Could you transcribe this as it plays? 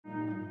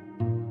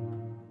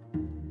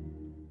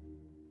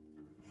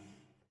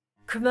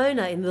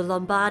Cremona in the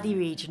Lombardy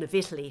region of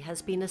Italy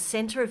has been a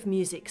centre of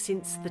music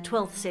since the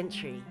 12th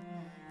century.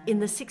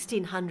 In the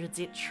 1600s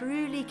it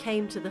truly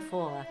came to the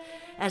fore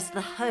as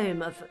the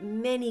home of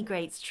many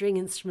great string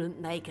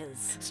instrument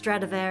makers,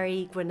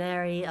 Stradivari,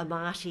 Guarneri,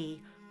 Amati,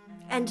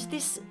 and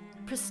this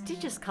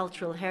prestigious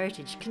cultural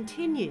heritage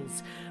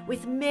continues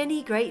with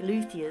many great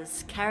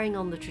luthiers carrying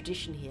on the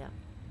tradition here.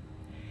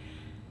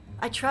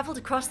 I travelled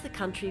across the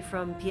country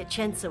from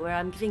Piacenza, where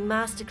I'm giving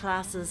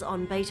masterclasses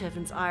on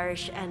Beethoven's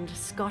Irish and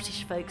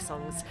Scottish folk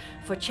songs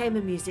for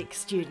chamber music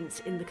students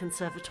in the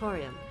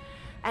conservatorium.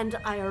 And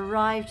I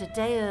arrived a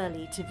day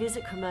early to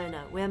visit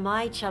Cremona, where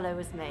my cello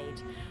was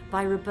made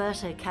by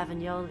Roberto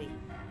Cavagnoli.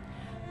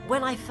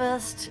 When I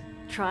first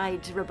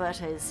tried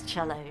Roberto's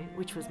cello,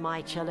 which was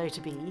my cello to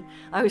be,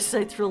 I was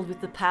so thrilled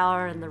with the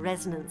power and the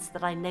resonance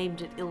that I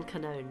named it Il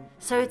Canone.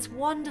 So it's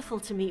wonderful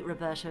to meet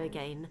Roberto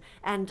again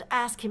and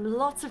ask him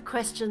lots of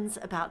questions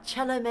about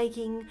cello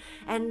making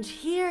and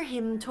hear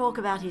him talk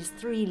about his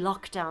 3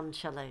 lockdown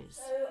cellos.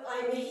 So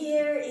I'm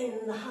here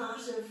in the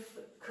heart of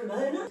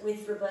Cremona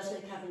with Roberto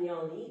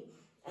Cavagnoli,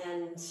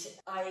 and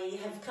I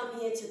have come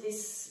here to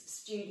this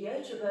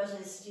studio, to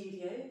Roberto's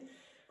studio,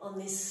 on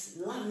this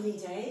lovely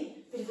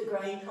day, bit of a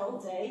grey,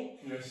 cold day.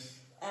 Yes.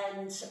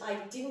 And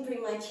I didn't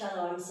bring my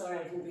cello, I'm sorry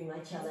I didn't bring my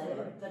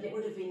cello, but it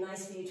would have been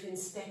nice for you to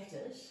inspect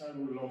it. I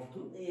would love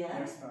to, yeah.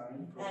 Next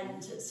time. Probably.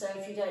 And so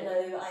if you don't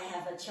know, I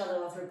have a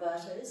cello of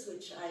Roberto's,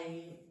 which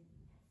I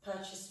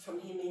purchased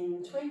from him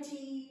in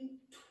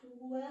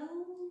 2012.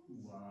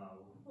 Wow.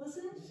 Was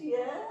it?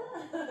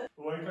 Yeah.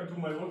 Welcome to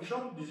my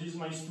workshop. This is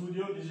my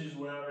studio. This is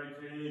where I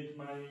create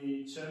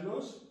my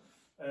cellos.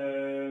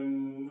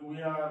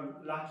 We are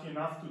lucky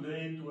enough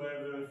today to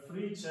have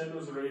 3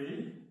 cellos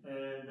ready,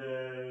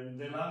 and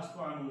the last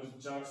one was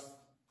just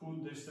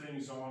put the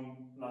strings on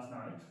last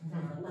night.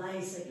 Oh,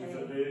 nice, okay. It's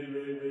a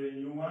very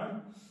new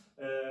one.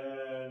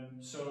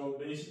 So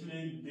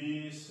basically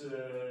these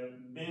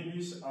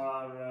babies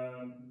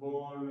are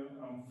born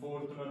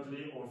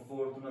unfortunately or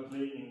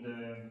fortunately in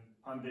the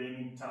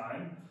pandemic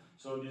time.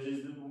 So this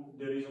is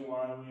the reason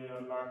why we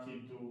are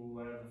lucky to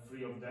have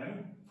 3 of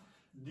them.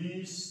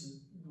 This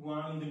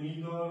one in the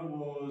middle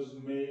was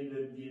made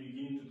at the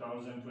beginning of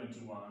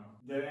 2021.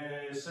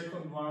 The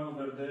second one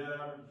over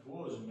there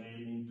was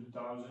made in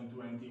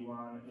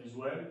 2021 as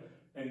well,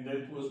 and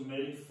that was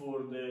made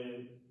for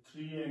the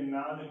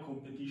Triennale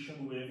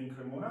competition we have in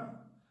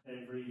Cremona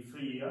every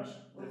 3 years.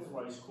 That's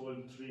why it's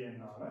called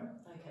Triennale.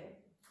 Okay.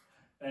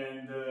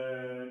 And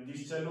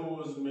this cello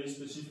was made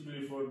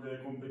specifically for the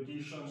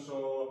competition,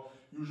 so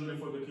usually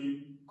for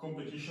the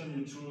competition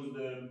you choose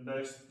the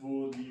best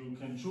wood you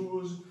can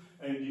choose,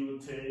 and you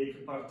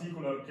take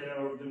particular care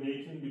of the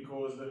making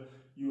because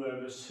you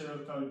have a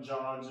certain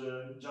judge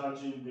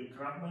judging the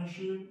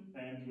craftsmanship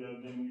and you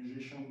have the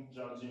musician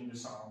judging the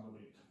sound of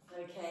it.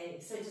 Okay,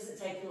 so does it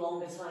take a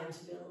longer time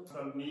to build?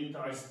 I admit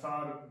I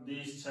started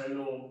this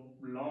cello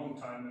long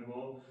time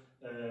ago,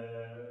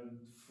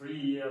 3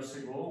 years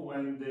ago,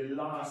 when the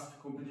last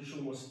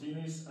competition was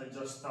finished. I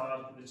just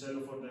started the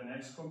cello for the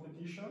next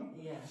competition.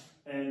 Yeah.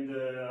 And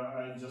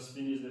I just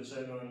finished the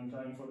cello in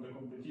time for the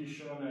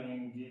competition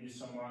and give it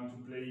someone to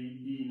play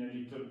in a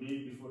little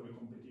bit before the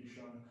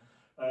competition.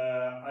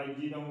 I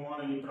didn't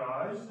want any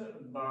prize,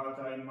 but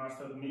I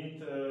must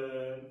admit,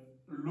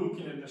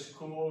 looking at the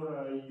score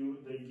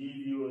they give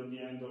you at the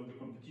end of the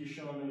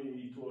competition,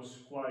 it was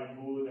quite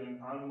good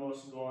and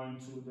almost going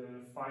to the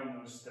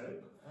final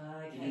step.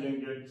 Okay. It didn't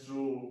get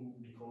through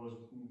because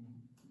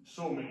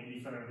so many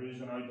different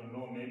reasons, I don't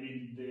know, maybe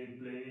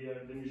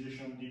the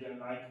musician didn't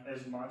like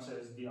as much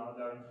as the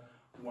other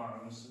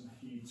ones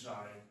he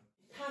tried.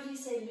 How do you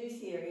say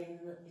luthier in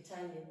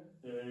Italian?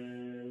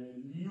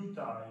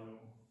 Liutaio.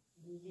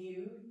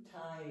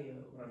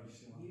 Liutaio.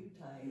 Bravissimo.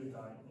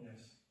 Liutaio.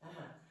 Yes.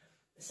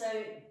 So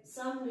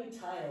some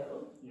lutaio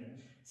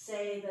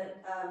say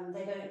that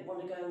they don't want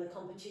to go in the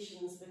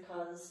competitions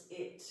because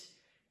it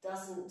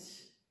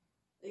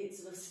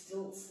sort of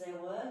stilts their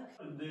work.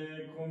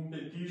 The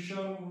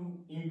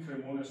competition in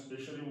Cremona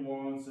especially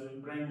wants a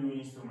brand new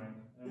instrument.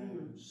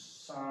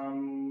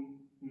 Some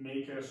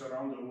makers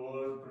around the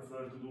world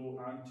prefer to do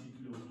antique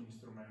lute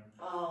instrument.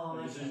 Oh,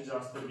 this is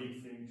just a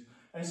big thing.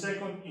 And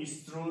second,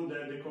 it's true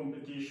that the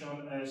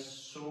competition has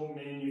so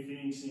many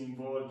things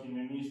involved in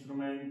an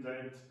instrument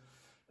that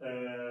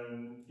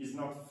it's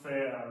not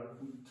fair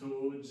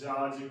to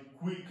judge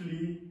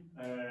quickly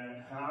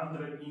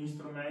 100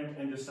 instruments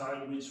and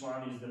decide which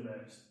one is the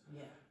best.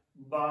 Yeah.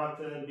 But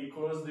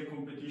because the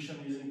competition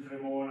is in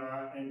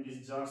Cremona and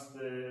it's just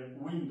a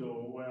window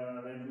where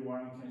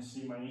everyone can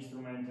see my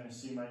instrument and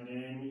see my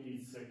name,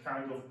 it's a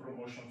kind of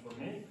promotion for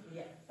me.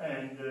 Yeah.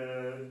 And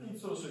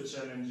it's also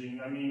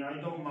challenging. I mean,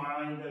 I don't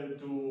mind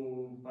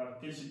to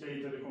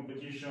participate in the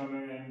competition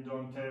and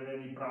don't have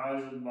any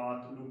prize,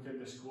 but look at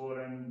the score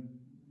and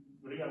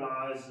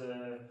realize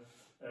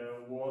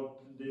what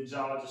the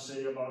judge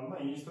say about my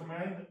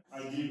instrument.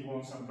 I did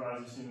won some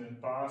prizes in the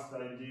past.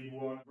 I did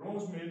won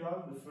bronze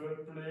medal, the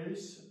 3rd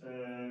place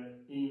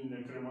in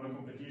the Cremona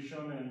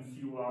competition, and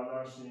few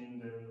others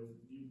in the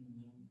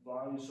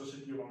various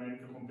Society of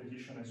America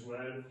competition as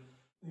well.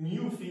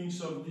 New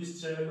things of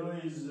this cello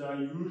is I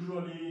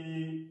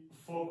usually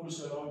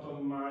focus a lot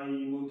on my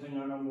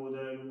Montagnana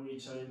model,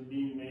 which I've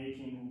been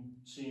making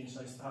since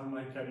I started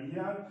my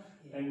career,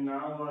 and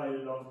now I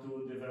love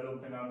to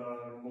develop another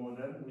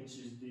model, which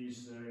is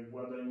this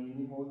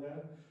Guadagnini model,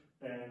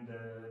 and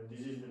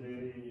this is the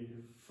very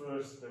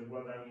first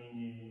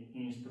Guadagnini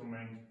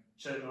instrument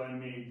cello I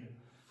made.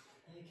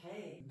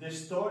 Okay. The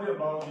story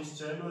about this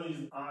cello is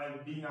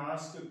I've been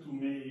asked to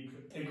make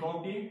a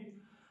copy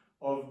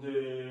of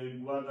the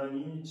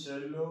Guadagnini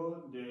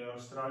cello, the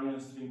Australian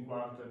string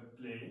quartet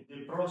play.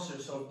 The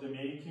process of the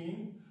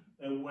making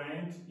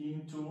went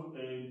into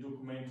a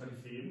documentary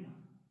film,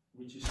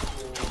 which is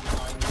called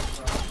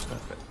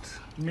Perfect.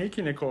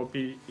 Making a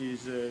copy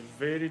is a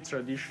very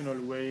traditional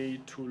way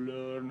to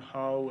learn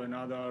how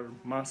another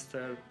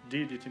master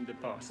did it in the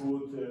past.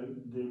 Put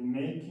the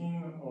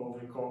making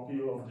of a copy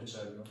of the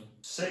cello.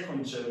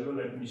 Second cello,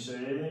 let me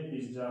say,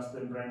 is just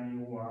a brand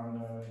new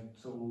one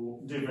to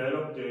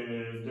develop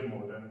the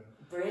model.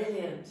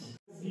 Brilliant.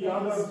 The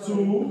other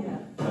two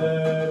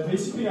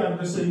basically are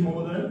the same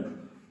model,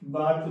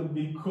 but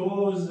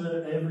because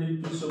every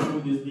piece of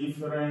wood is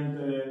different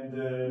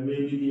and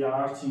maybe the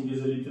arching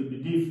is a little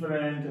bit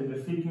different and the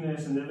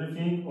thickness and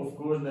everything, of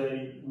course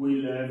they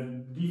will have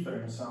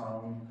different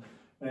sound.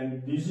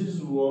 And this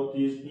is what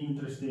is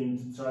interesting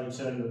to try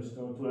cellos,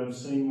 so to have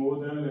same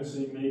model and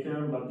same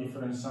maker but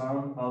different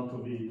sound out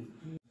of it.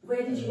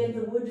 Where did you get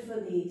the wood for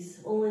these?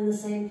 All in the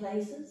same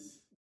places?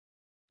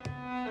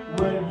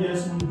 Well,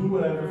 yes, we do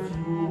have a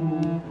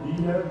few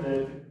dealers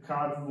that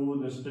cut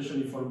wood,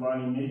 especially for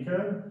vinyl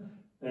maker,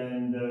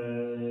 and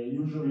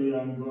usually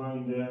I'm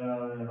going there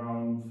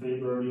around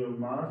February or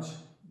March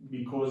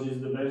because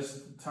it's the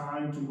best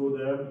time to go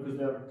there because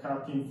they're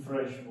cutting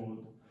fresh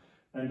wood.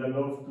 And I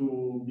love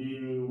to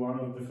be one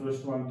of the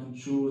first ones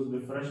to choose the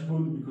fresh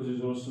wood because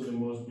it's also the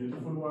most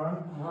beautiful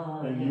one,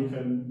 and you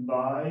can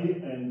buy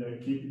and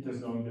keep it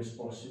as long as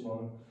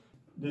possible.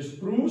 The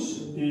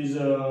spruce is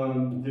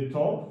the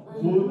top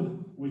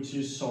wood, which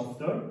is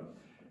softer,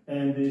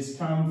 and it's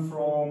come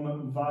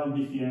from Val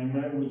di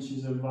Fiemme, which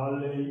is a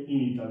valley in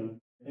Italy.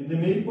 And the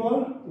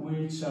maple,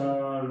 which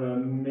are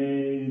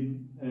made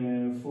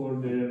for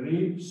the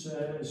ribs,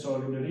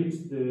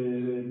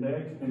 the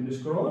back and the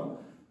scroll,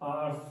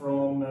 are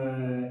from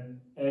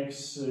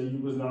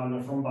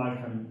ex-Yugoslavia, from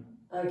Balkan.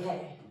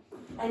 Okay.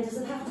 And does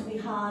it have to be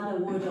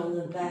harder wood on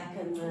the back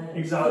and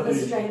exactly. For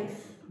the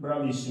strength?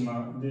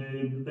 Bravissima.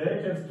 The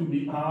back has to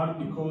be hard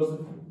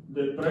because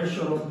the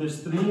pressure of the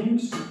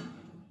strings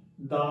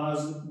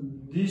does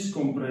this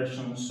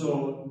compression.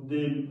 So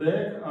the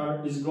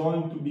back is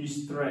going to be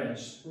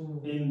stretched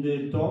and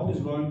the top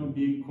is going to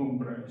be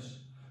compressed.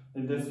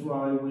 And that's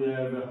why we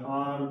have a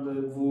hard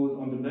wood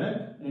on the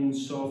back and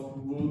soft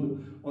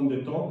wood on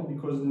the top,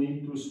 because we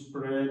need to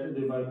spread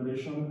the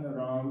vibration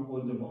around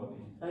all the body.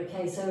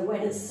 Okay, so when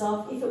it's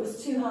soft, if it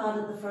was too hard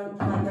at the front,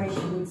 the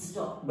vibration would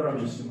stop.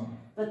 Bravissima.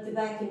 But the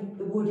back and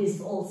the wood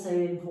is also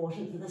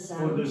important for the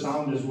sound. For the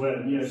sound as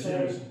well, yes,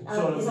 yes.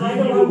 So is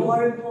either one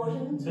more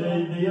important?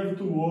 They have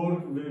to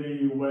work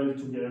very well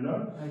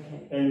together.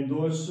 Okay. And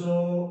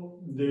also,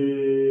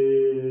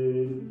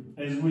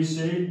 as we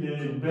say, the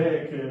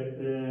back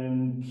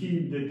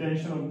keep the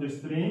tension of the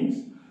strings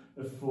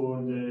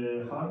for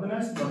the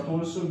hardness, but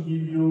also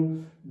give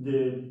you the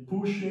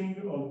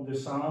pushing of the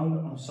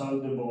sound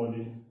outside the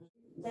body.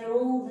 They're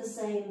all the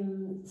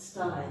same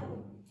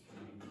style.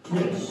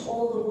 Yes.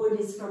 All the wood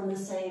is from the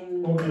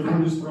same... All the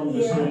wood is from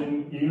the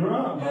same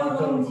era. How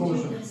long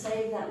did you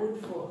save that wood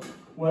for?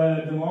 Well,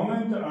 at the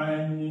moment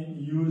I'm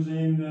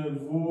using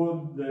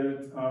wood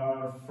that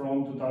are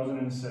from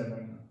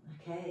 2007.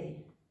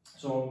 Okay.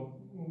 So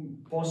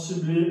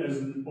possibly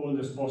as old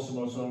as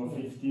possible, so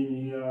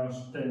 15 years,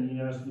 10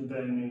 years,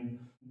 depending.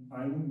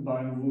 I'm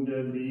buying wood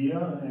every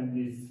year, and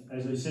it's,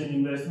 as I say, an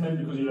investment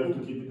because you have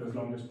to keep it as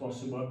long as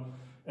possible.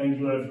 And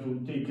you have to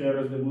take care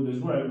of the wood as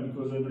well,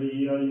 because every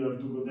year you have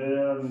to go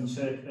there and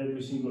check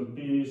every single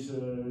piece.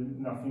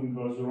 Nothing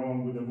goes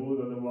wrong with the wood,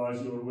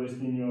 otherwise you're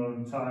wasting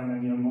your time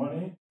and your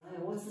money.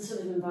 What's the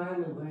sort of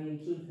environment where you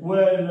keep it?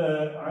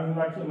 Well, I'm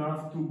lucky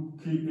enough to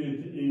keep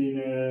it in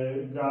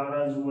a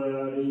garage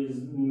where it's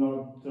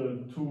not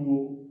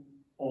too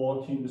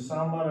hot in the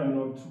summer and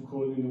not too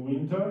cold in the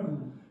winter.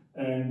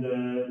 And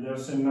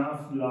there's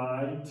enough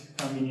light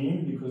coming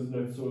in, because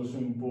that's also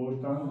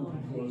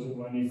important, because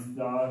when it's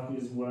dark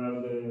is where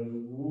the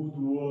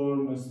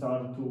woodworm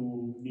start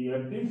to be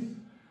active.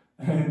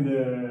 And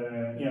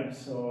yeah,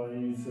 so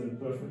it's a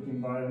perfect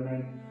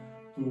environment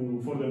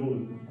for the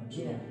wood,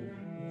 actually. Yeah.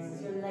 This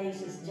is your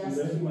latest, just...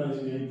 That's my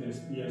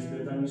latest, yes,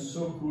 that I'm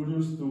so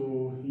curious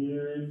to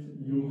hear it,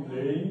 you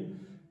play,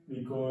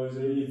 because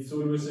it's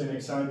always an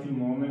exciting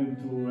moment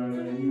to have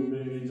a new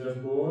baby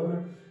just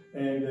born.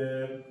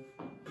 And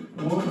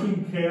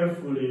working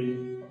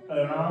carefully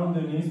around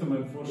an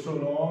instrument for so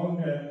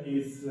long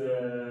is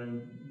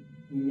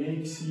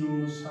makes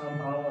you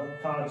somehow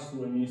attached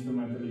to an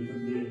instrument a little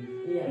bit.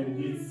 Yeah.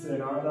 And it's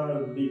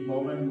another big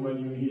moment when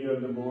you hear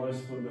the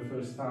voice for the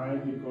first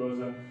time, because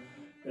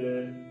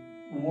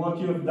what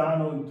you have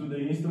done to the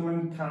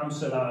instrument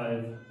comes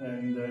alive,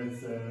 and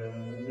that's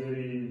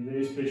very,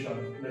 very special,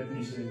 let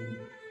me say.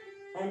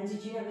 And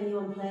did you have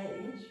anyone play at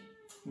Edge?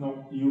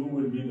 No, you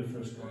will be the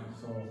first one,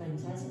 so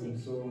fantastic. I'm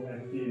so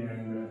happy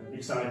and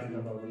excited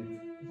about it.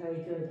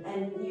 Very good.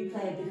 And you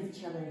play a bit of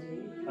cello, do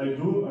you? I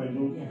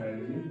do Yeah.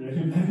 very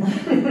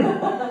badly.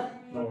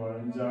 No, I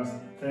just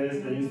test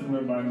the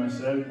instrument by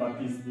myself,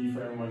 but it's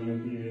different when you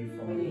hear it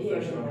from a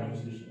professional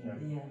musician. Yeah.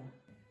 Yeah.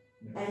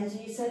 Yes. And do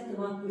you set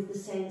them up with the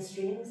same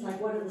strings? Like,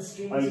 what are the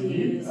strings I you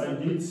use? I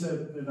did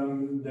set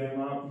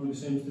them up with the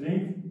same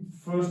string.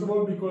 First of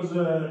all, because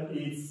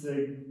it's a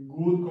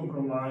good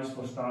compromise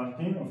for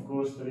starting. Of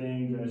course,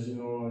 string, as you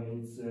know,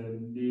 it's a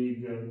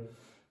big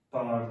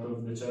part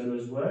of the cello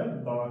as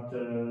well, but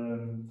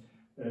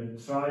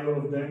try all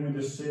of them with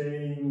the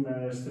same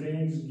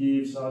strings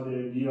gives us the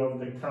idea of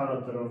the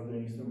character of the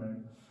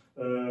instrument.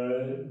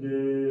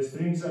 The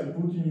strings I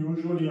put in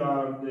usually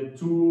are the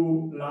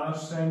two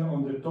Larsen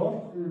on the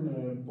top,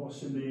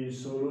 possibly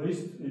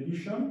soloist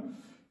edition,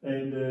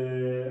 and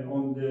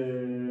on the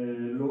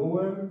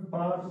lower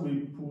part we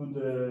put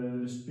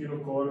the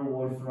Spirocore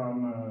Wolfram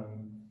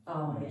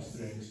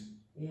strings.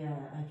 Yeah,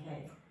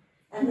 okay.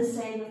 And the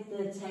same with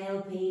the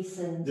tailpiece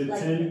and... The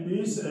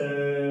tailpiece,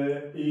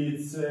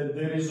 it's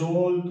the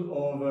result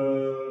of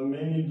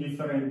many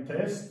different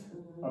tests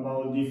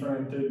about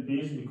different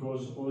tailpiece,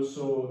 because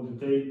also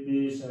the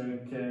tailpiece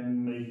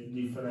can make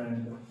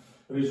different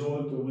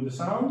result with the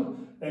sound.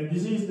 And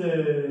this is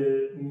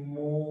the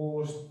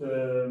most,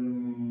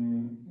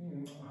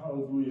 how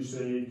do you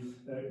say,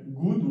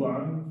 good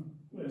one.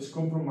 It's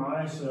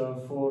compromise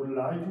for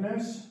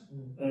lightness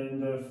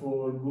and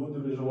for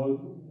good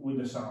result with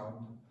the sound.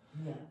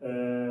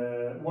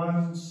 Yeah.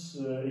 Once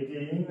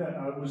again,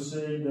 I would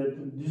say that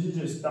this is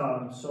a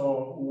start.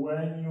 So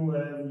when you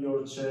have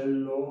your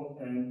cello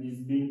and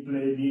it's been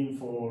played in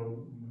for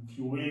a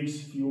few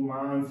weeks, few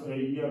months, a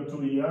year,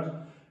 2 years,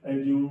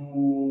 and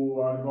you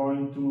are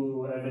going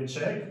to have a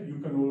check, you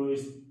can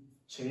always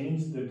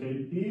change the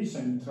tailpiece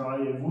and try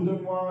a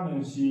wooden one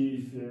and see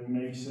if it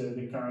makes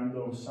the kind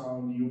of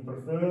sound you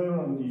prefer,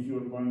 and if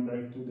you're going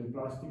back to the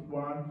plastic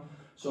one.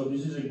 So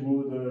this is a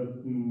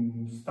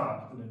good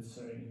start, let's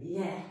say.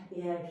 Yeah,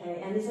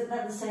 okay. And isn't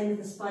that the same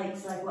with the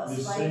spikes? Like what the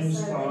spikes same are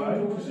spikes,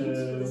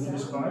 important with the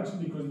spikes,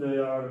 because they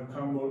are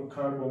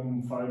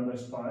carbon fiber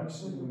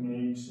spikes.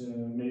 Make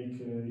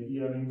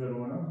here in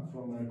Verona,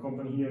 from a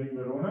company here in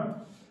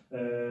Verona.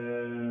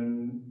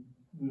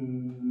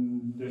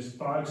 The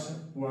spikes,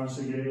 once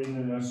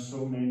again, there are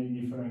so many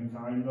different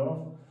kind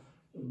of,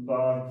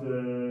 but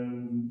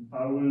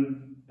I will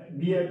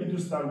be happy to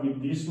start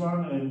with this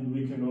one, and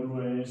we can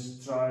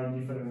always try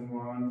different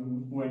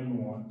one when you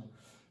want.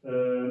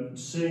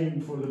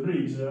 Same for the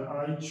bridge.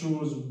 I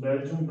choose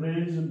Belgian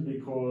bridge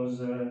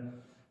because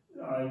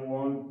I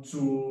want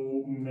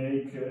to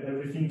make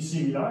everything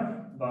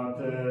similar, but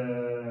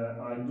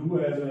I do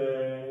have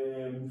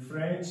a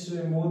French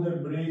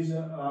modern bridge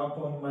up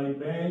on my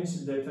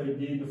bench that I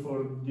did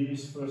for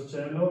this first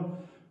cello,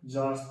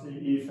 just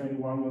if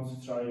anyone wants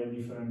to try a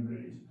different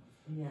bridge.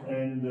 Yeah.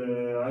 And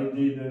I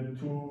did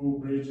 2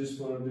 bridges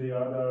for the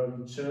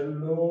other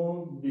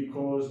cello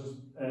because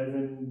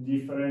having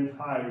different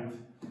height.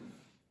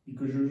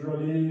 Because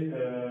usually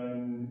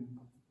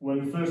when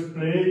you first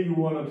play you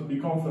want to be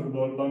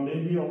comfortable, but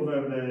maybe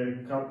over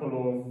the couple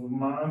of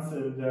months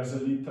there's a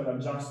little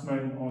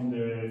adjustment on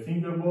the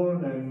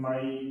fingerboard and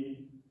might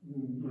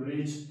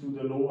reach to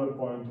the lower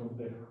point of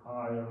the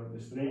higher of the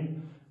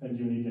string, and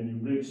you need a new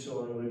bridge, so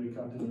I already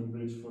cut a new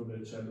bridge for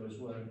the cello as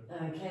well.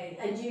 Okay,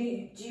 and do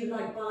you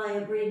like buy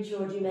a bridge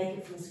or do you make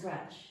it from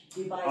scratch?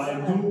 Do you buy I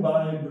do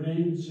buy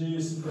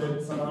bridges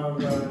that are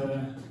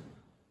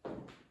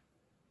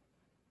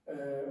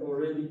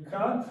already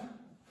cut.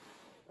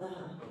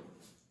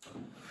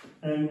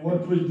 And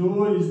what we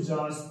do is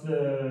just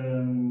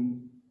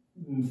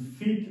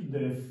fit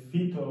the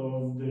feet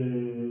of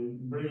the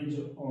bridge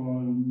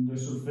on the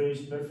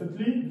surface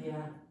perfectly,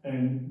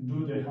 and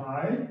do the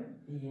height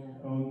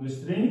on the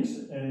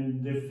strings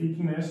and the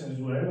thickness as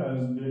well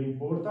as very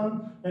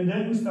important. And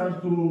then we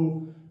start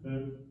to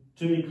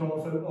take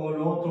off a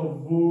lot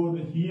of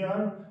wood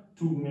here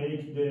to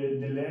make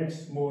the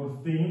legs more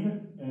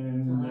thin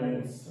and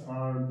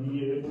are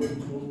be able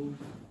to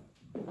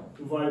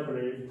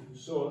vibrate.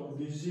 So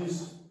this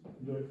is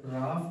the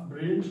rough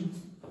bridge,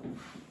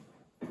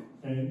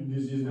 and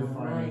this is the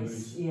fine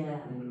bridge. Yeah,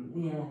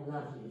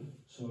 lovely.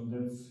 So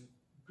that's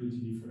pretty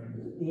different.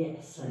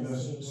 Yes, so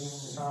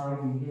there's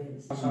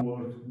some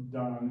work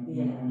done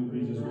on the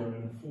bridge as well.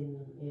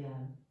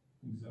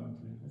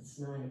 Exactly. That's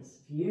nice,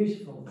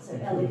 beautiful, so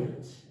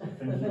elegant.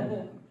 Thank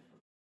you.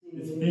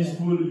 It's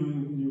peaceful.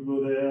 You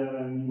go there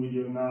and with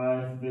your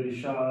knife very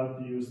sharp,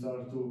 you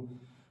start to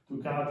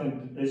cut,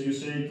 and as you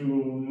say, to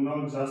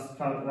not just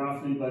cut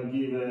roughly but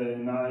give a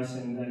nice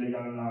and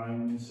elegant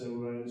line.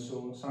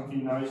 So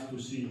something nice to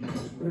see.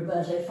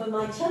 Roberto, for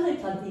my cello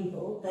club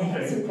people, they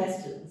have some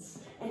questions.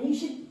 And you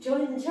should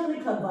join the cello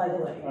club, by the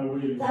way. I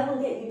will. That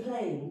will get you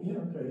playing.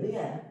 Yeah, okay.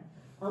 Yeah.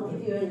 I'll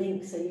give you a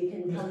link so you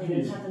can come in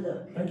and have a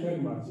look. Thank you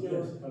very much.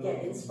 You'll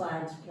get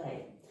inspired to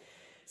play.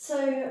 So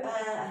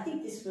I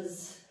think this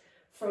was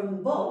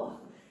from Bob,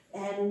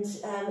 and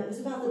it was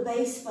about the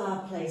bass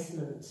bar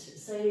placement.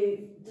 So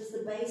does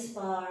the bass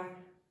bar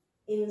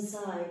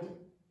inside,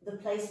 the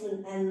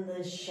placement and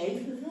the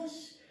shape of it?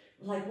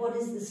 Like, what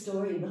is the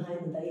story behind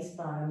the bass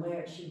bar and where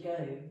it should go?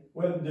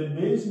 Well, the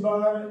bass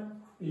bar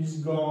is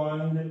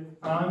going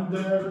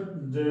under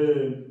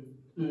the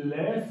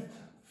left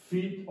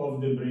feet of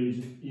the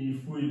bridge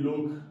if we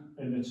look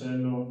at the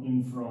cello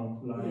in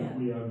front, like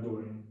we are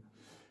doing.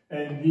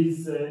 And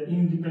this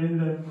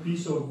independent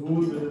piece of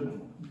wood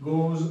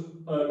goes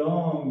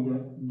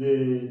along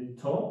the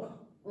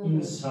top,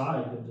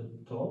 inside the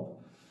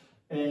top,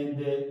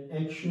 and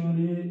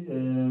actually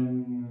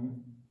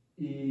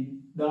it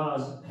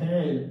does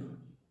help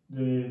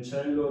the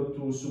cello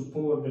to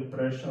support the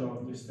pressure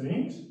of the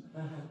strings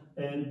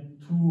and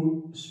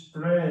to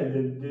spread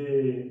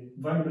the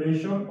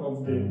vibration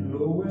of the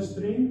lower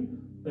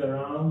string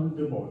around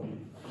the body.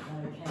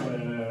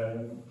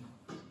 Okay.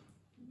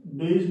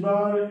 Bass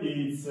bar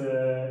is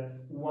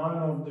one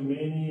of the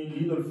many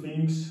little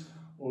things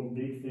or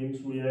big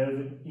things we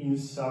have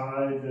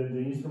inside the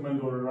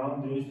instrument or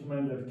around the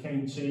instrument that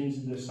can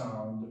change the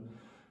sound.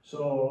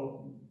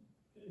 So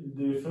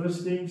the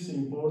first thing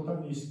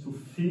important is to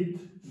fit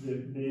the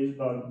bass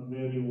bar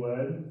very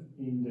well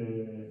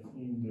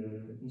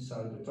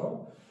inside the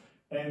top,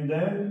 and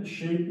then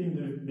shaping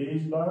the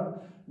bass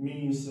bar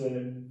means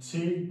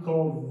take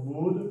off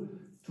wood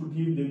to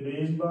give the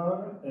bass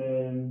bar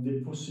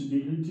the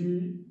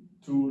possibility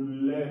to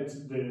let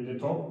the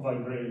top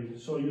vibrate.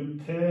 So you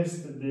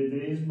test the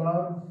bass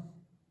bar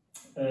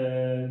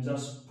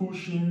just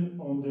pushing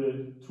on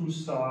the two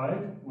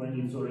sides when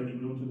it's already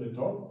glued to the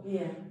top,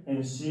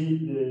 and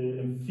see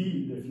and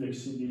feel the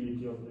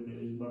flexibility of the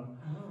bass bar.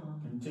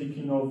 And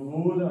taking off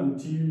wood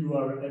until you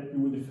are happy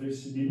with the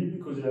flexibility,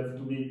 because you have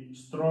to be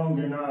strong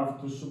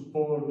enough to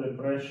support the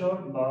pressure,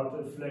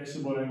 but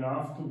flexible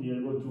enough to be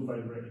able to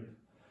vibrate.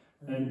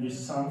 And it's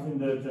something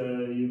that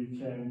you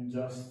can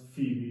just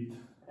feel it.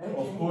 Okay.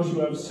 Of course, you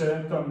have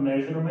certain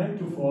measurement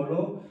to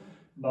follow,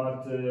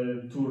 but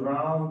to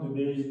round the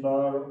bass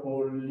bar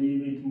or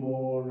leave it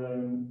more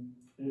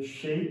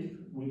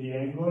shaped with the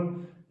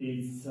angle,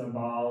 it's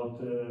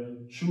about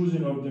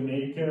choosing of the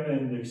maker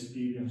and the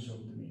experience of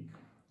the maker.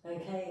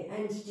 Okay,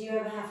 and do you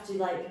ever have to,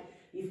 like,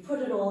 you've put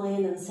it all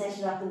in and set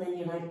it up, and then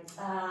you're like,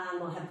 I'm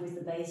not happy with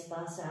the bass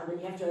bar sound, and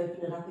you have to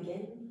open it up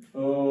again?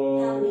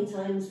 How many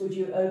times would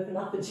you open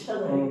up a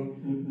cello?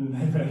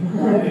 Never.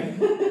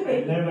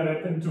 It never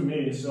happened to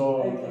me,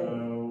 so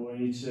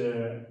which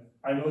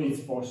I know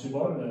it's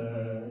possible,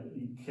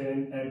 it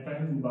can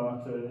happen,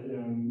 but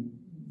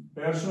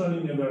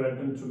personally never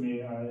happened to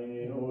me.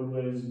 I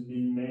always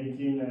been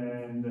making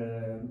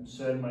and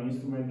sell my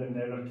instrument and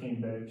never came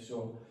back,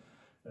 so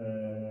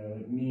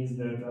means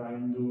that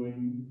I'm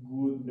doing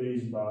good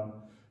bass bar.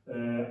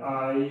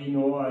 I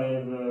know I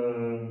have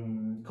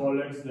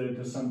colleagues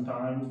that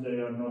sometimes they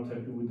are not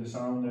happy with the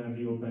sound and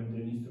reopen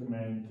the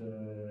instrument,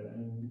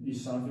 and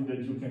it's something that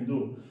you can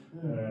do,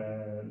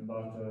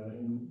 but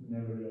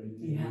never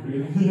really.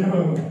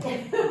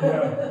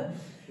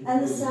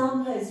 And the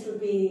sound post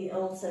would be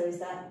also,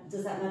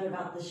 does that matter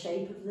about the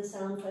shape of the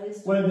sound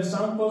post? Well, the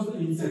sound post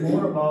is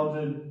more about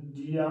the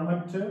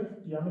diameter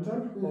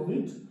of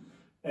it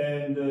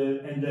and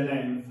the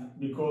length,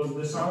 because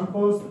the sound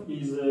post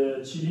is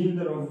a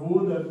cylinder of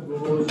wood that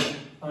goes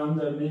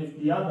underneath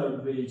the other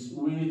bridge,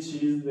 which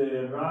is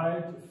the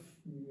right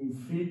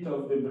feet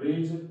of the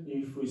bridge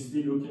if we're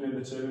still looking at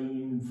the cello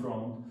in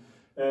front.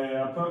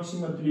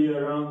 Approximately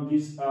around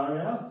this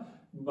area,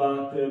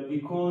 but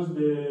because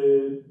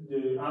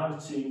the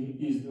arching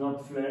is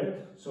not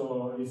flat,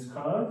 so it's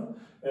curved,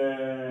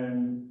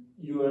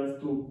 you have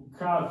to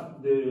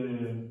cut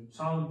the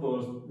sound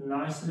post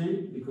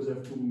nicely, because you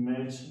have to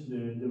match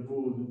the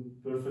wood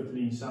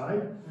perfectly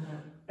inside.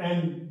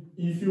 And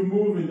if you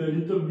move it a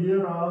little bit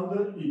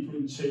around, it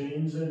will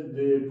change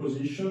the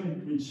position,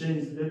 it will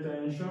change the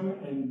tension,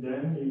 and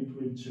then it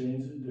will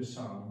change the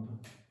sound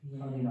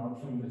coming out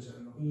from the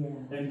cello.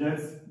 And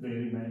that's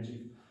very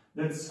magic.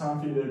 That's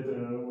something that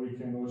we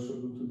can also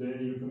do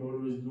today. You can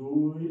always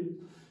do it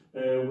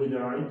with the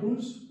right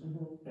tools,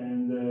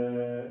 and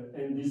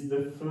this is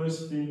the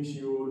first things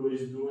you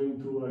always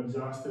doing to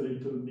adjust a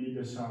little bit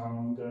the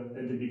sound at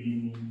the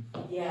beginning.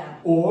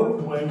 Or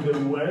when the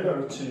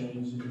weather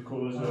changes,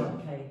 because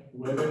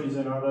weather is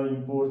another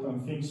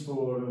important thing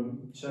for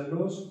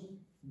cellos,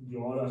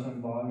 violas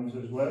and varnish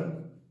as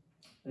well,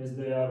 as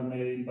they are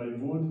made by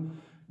wood.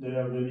 They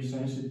are very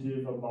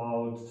sensitive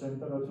about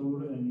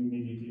temperature and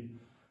humidity.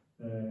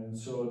 And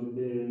so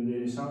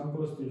the sound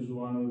post is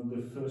one of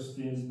the first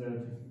things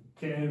that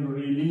can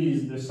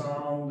release the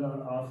sound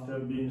after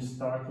being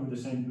stuck in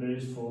the same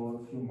place for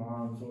a few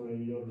months or a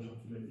year or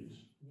something like this.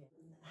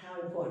 How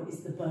important is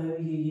the bow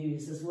you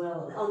use as well?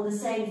 On the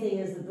same thing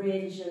as the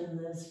bridge and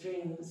the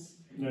strings?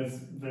 That's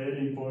very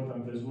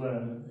important as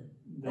well.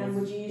 And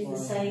would you use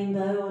the same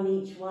bow on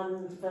each one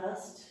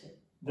first?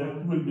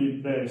 That would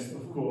be best,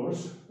 of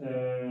course.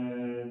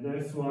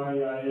 That's why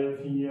I have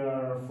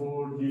here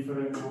 4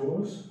 different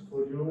bows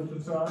for you to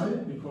try,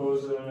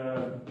 because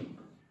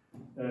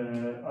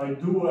I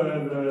do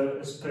have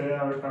a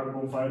spare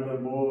carbon fiber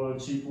bow, a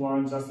cheap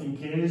one, just in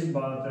case,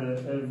 but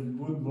have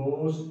good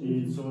bows,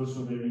 it's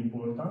also very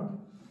important.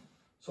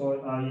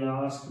 So I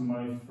asked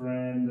my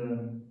friend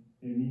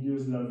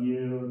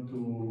Luthier to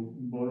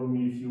borrow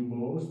me a few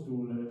bows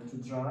to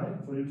try,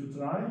 for you to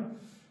try.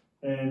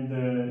 And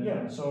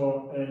yeah,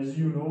 so as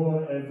you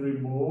know, every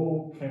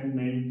bow can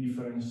make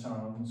different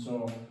sounds. So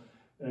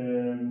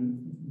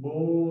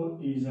bow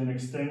is an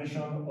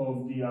extension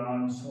of the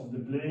arms of the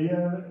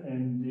player,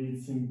 and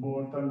it's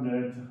important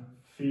that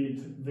fit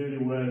very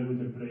well with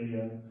the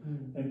player.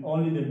 And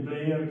only the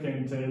player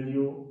can tell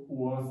you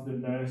what's the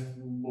best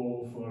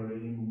bow for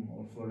him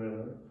or for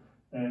her.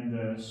 And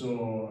so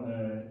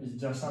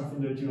it's just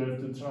something that you have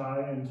to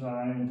try and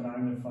find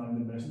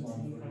the best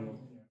one for you.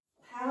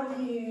 How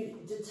do you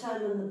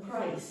determine the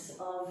price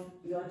of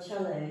your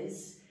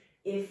cellos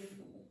if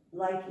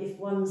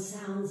one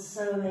sounds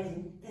so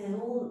amazing? They're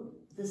all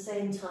the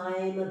same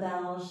time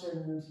about,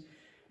 and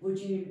would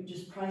you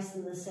just price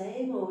them the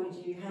same, or would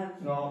you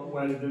have... No,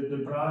 well,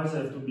 the price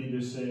have to be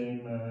the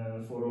same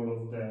for all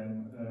of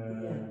them.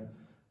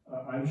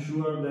 I'm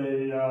sure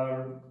they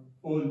are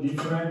all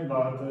different,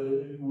 but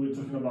we're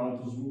talking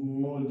about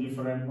small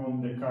different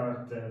on the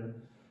character.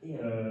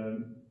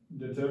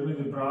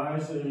 Determine the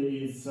price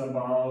is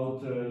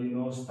about,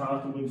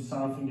 start with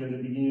something at the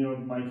beginning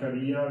of my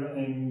career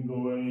and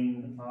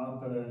going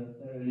up a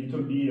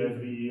little bit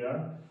every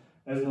year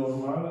as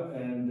normal,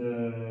 and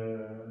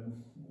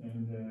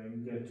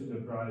get to the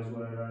price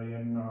where I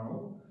am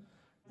now.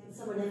 Did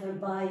someone ever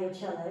buy your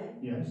cello?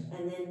 Yes.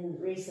 And then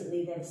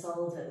recently they've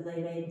sold it,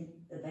 and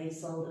they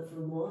sold it for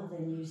more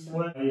than you sold?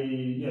 Well,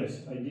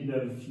 yes, I did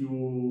have a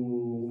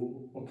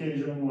few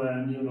occasions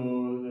when,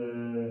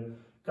 the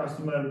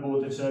customer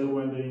bought a cello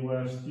when they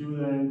were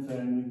students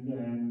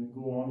and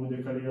go on with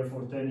the career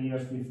for 10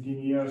 years, 15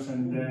 years,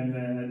 and then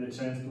had the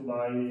chance to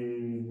buy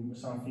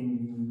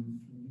something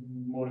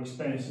more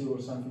expensive or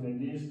something like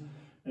this,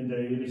 and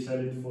they resell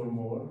it for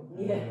more.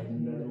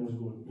 And that was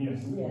good.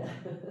 Yes. Yeah.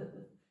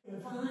 The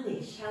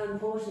varnish, how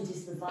important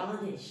is the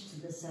varnish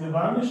to the sound? The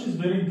varnish is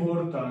very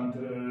important.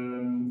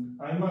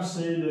 I must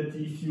say that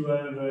if you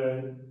have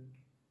an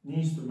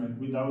instrument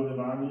without the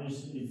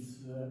varnish, it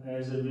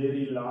has a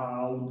very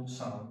loud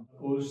sound.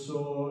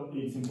 Also,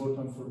 it's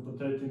important for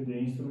protecting the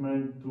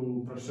instrument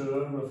to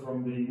preserve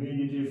from the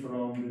humidity,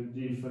 from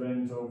the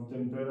difference of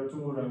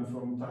temperature, and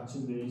from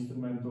touching the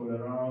instrument all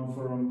around,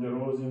 from the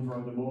rosin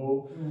from the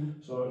bow.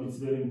 So it's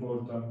very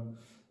important.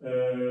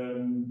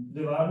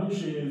 The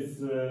varnish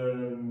is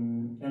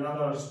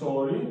another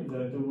story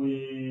that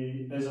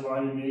we, as a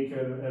violin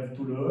maker, have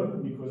to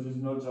learn, because it's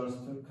not just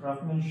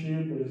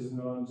craftsmanship, it's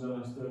not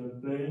just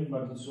playing,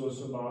 but it's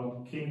also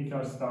about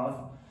chemical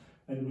stuff,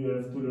 and we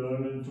have to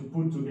learn to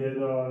put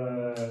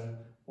together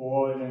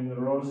oil and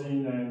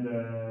rosin and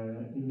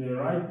in the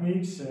right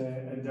mix,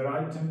 at the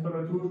right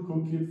temperature,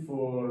 cook it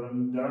for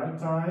the right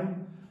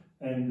time,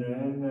 and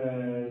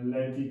then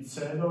let it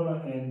settle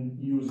and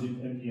use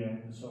it at the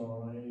end.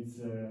 So it's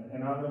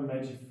another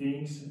magic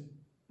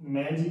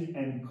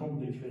and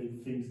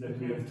complicated things that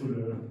we have to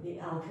learn. The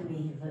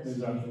alchemy of it.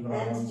 Exactly.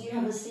 And do you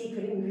have a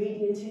secret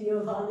ingredient in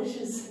your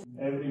varnishes?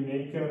 Every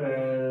maker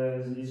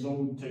has his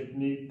own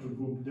technique to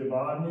cook the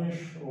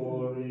varnish,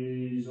 or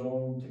his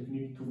own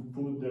technique to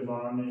put the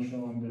varnish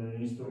on the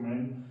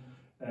instrument,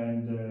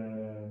 and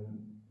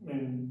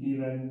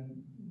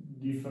even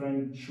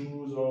different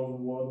choose of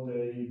what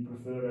they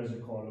prefer as a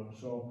color.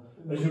 So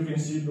as you can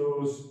see,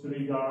 those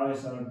 3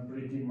 guys are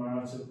pretty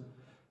much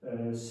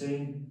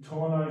same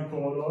tonal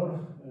color,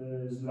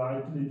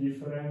 slightly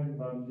different,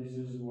 but this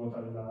is what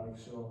I like.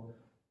 So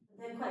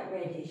they're quite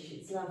reddish.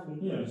 It's lovely.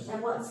 Yes.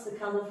 And what's the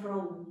color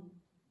from?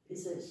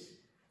 Is it?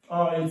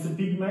 It's a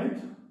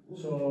pigment.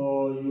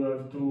 So you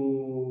have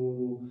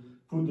to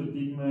put the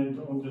pigment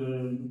on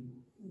the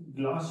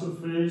glass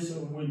surface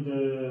with the, I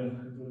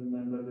don't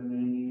remember the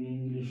name in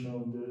English,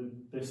 of the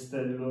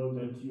pestello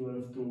that you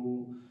have to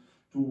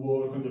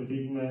work on the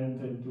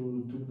pigment and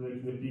to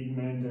break the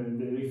pigment and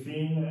very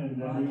thin,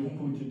 and then you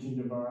put it in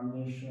the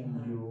varnish,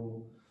 and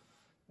you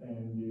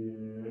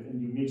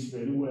mix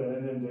very well,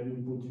 and then you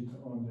put it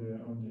on the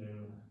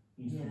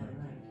instrument.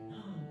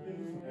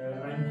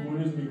 I'm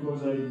curious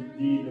because I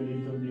did a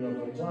little bit of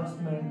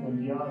adjustment on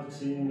the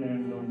arching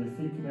and on the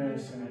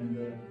thickness, and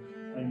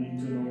I need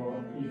to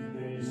know if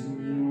these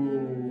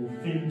new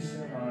things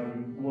are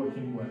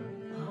working well.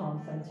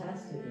 Oh,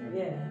 fantastic.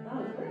 Yeah.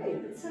 Oh, great.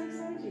 It's so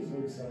exciting. So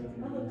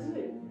exciting. Oh,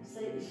 good. So,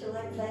 shall I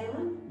play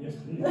one? Yes,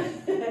 please.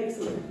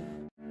 Excellent.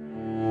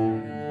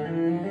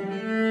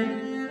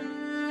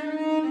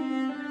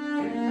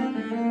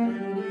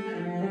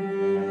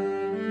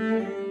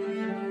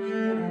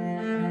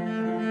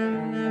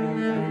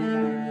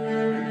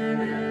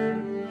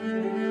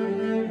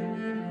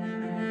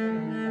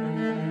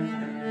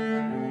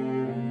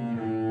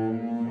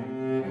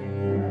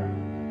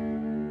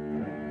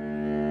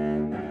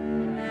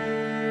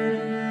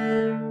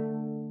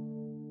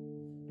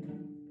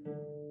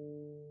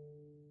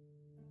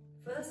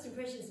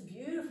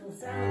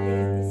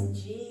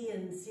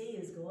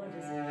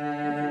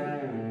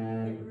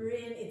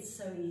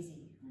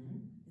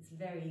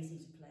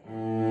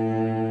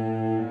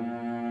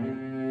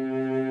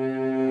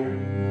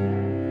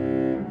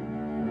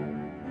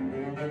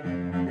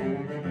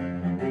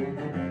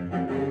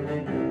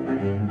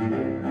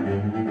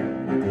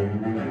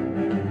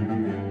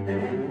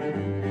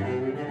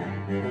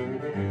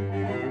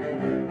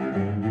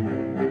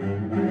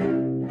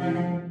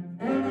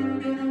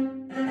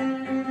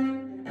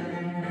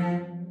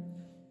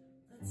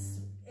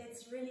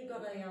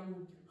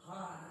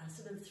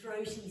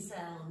 throaty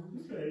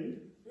sound. Okay.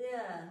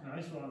 Yeah.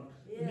 Nice one.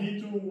 Yeah. You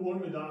need to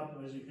warm it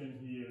up, as you can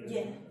hear.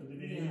 Yeah. At the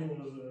beginning it was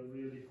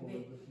really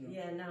cold.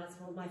 Yeah, now it's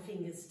on my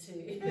fingers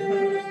too.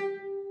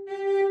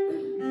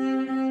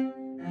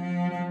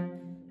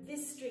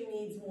 This string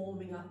needs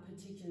warming up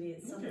particularly.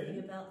 It's something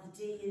about the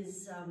D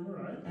is...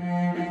 Alright.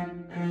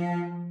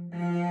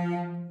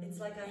 It's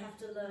like I have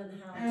to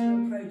learn how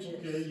to approach it.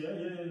 Okay,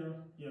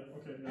 yeah,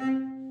 okay.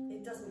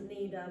 It doesn't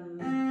need...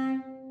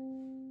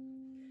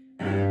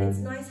 It's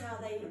nice how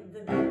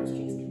the bottom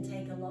strings can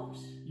take a lot.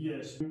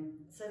 Yes.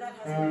 So that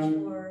has a much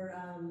more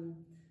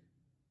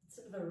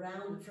sort of a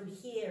round from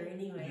here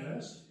anyway.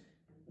 Yes.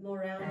 More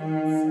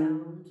rounded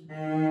sound.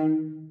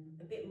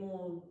 A bit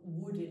more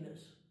wood in it.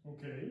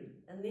 Okay.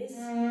 And this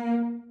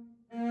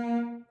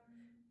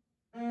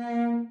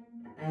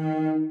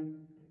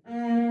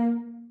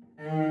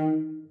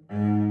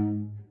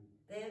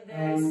they're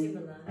very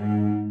similar.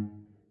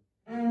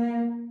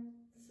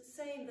 It's the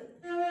same, but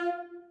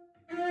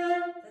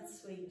that's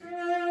sweet.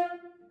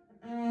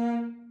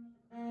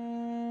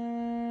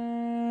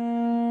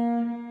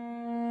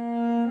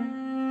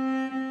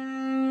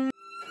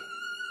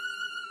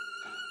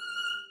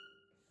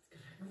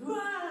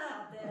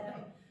 Wow, there.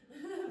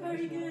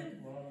 Very good.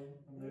 Wow,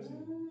 amazing.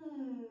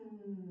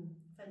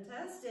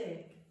 Fantastic.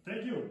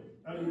 Thank you.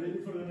 Are you ready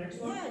for the next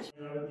one?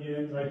 Yeah. At the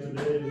end, like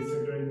today, it's a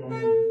great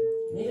moment.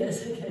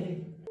 Yes,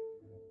 okay.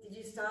 Did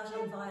you start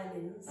on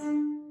violins?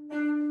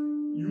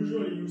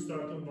 Usually you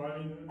start on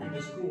violin in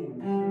the school.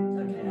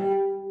 Okay.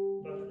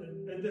 But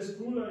at the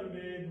school I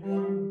made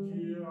one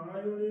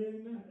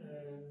violin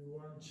and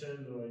one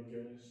cello, I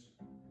guess.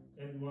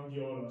 And one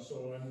viola,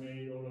 so I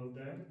made all of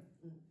them.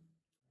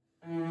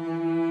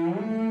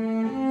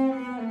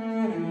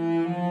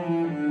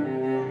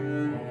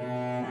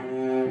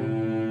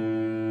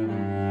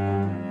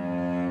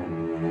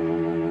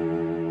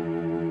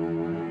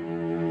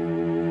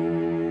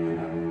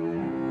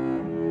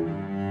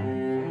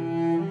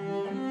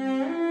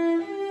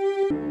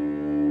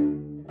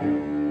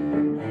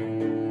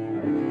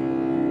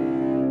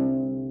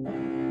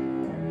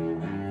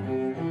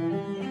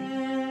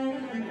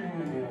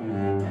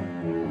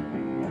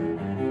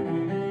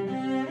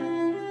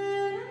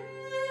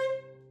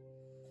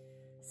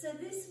 So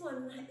this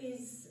one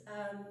is,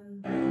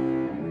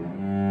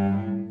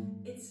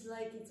 it's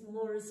like it's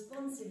more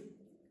responsive,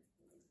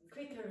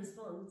 quicker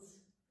response,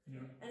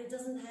 and it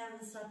doesn't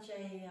have such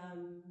a,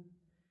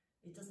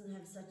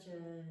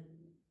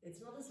 it's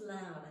not as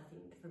loud, I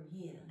think, from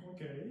here.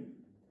 Okay.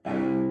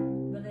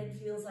 But it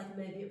feels like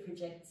maybe it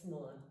projects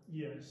more.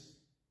 Yes.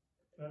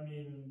 I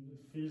mean,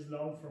 it feels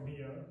loud from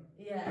here.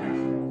 Yeah.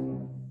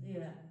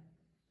 Yeah.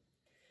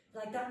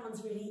 Like that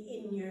one's really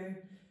in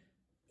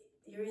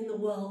you're in the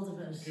world of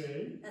it.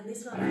 Okay. And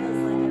this one feels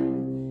like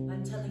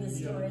I'm telling a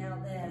story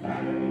out there.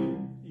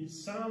 It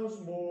sounds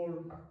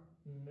more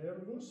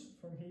nervous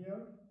from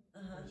here,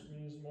 which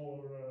means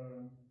more,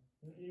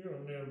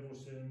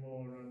 nervous and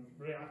more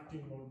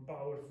reacting, more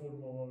powerful,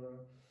 more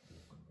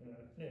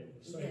nervous.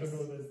 Yes. I don't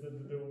know the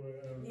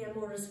yeah,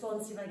 more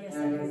responsive, I guess.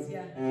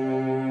 Yeah.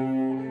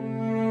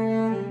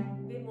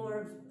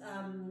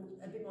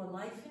 A bit more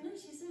life in it,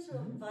 is it,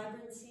 or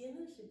vibrancy in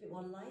it? A bit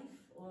more life,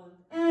 or.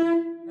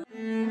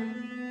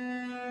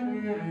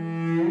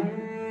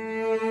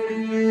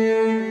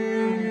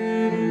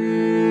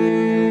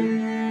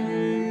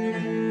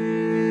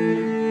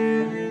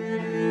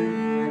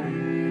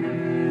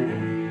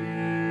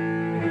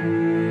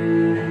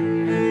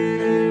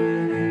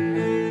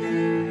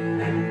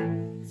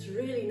 It's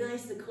really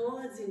nice, the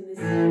chords in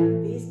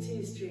these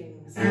two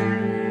strings.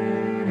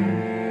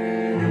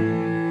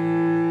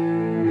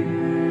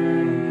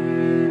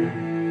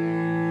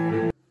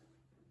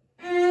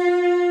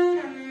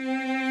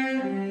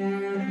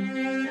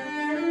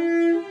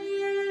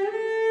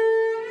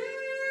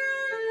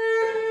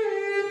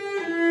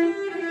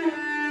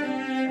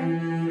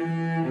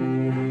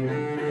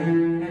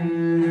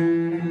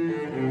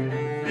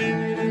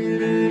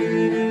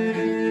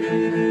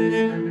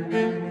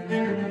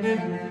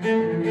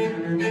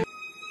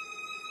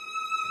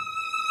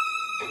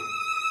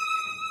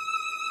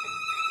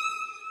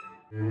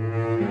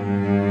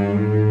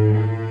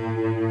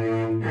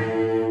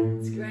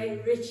 It's a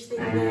great, rich thing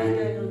there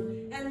going on.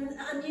 And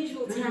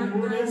unusual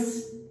tone, nice,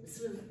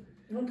 sort of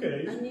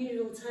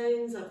unusual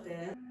tones up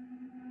there.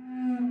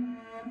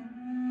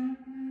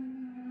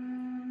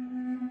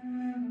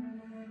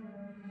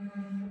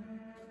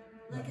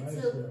 Like it's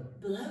a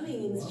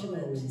blowing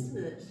instrument, isn't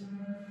it?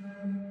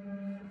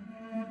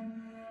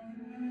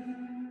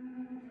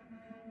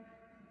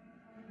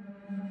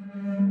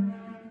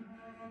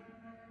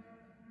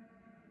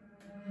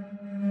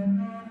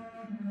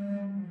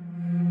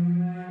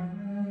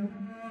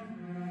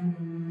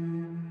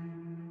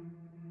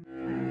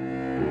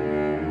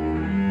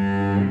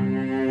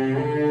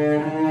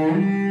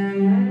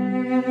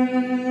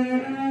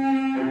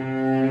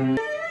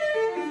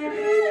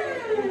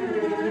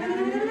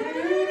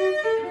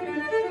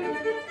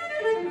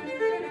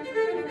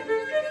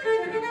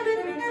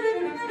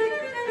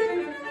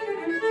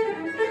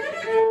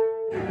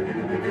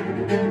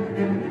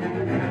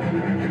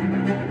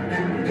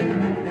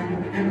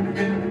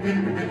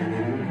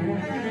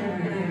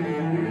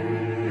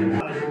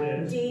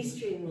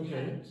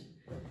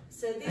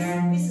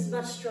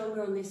 much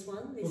stronger on this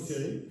one.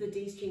 Okay. The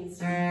D string's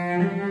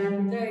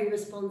very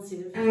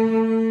responsive.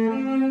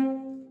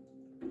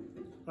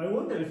 I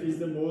wonder if it's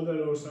the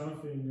model or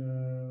something.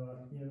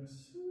 Yes.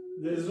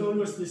 There's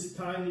always this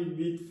tiny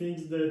bit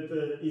things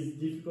that is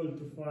difficult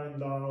to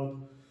find out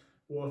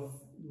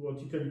what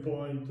you can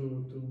point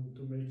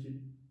to make it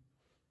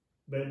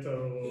better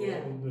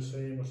or the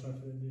same or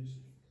something like this.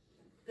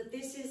 But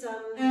this is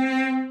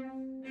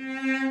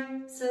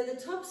so the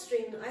top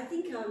string, I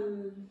think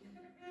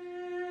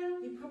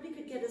you probably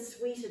could get a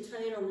sweeter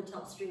tone on the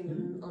top string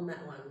than on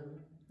that one.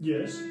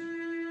 Yes.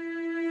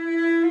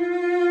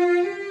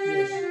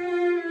 Yes.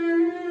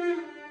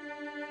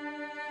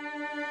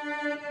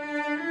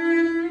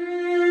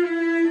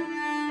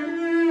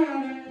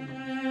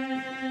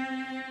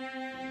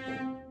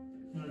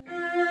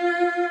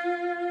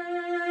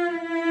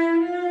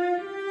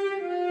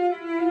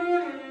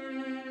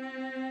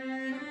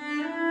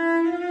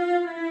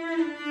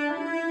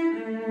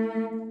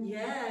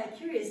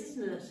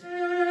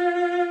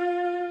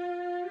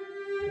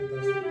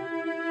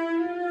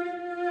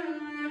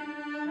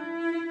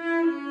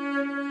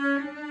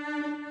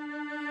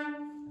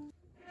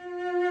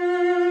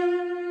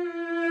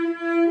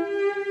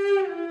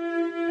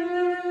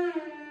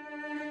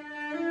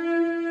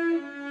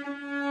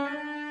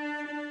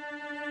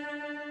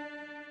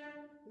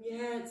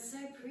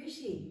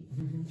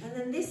 And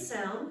then this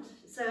sound,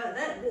 so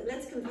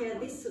let's compare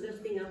this sort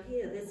of thing up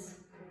here. That's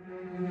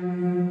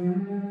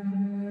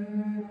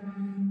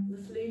the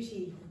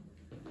fluty.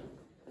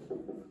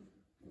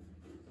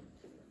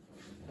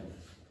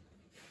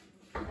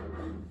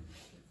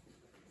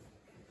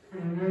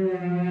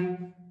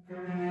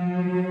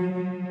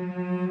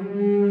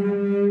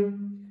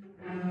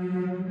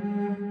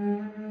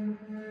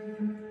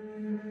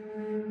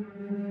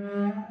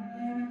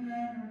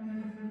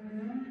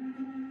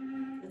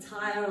 It's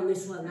higher on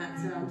this one, that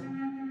sound.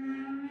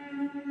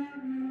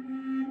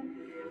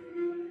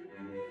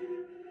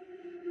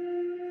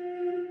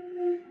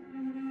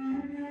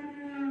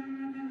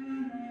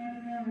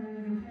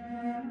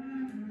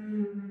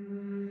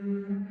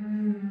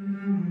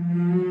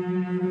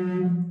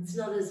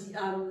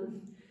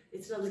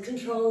 It's not as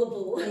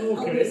controllable on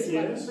this one.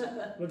 Yes,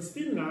 but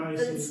still nice.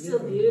 But it's still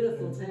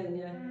beautiful tone,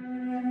 yeah.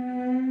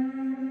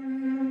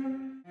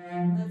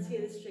 Let's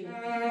hear the string.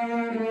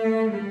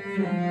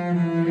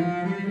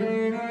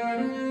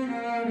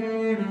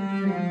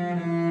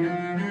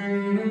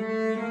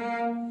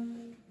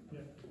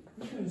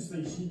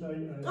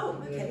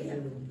 Oh, okay, yeah.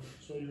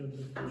 So you don't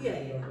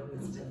have to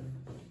let's do it.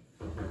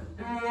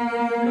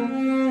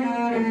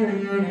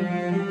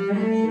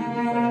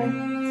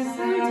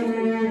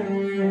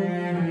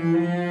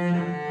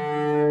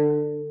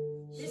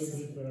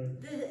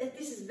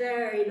 This is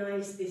very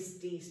nice, this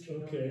D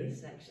string. Okay.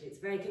 This, actually. It's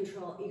very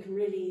control. You can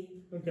really...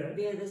 Okay.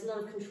 Yeah, there's a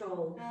lot of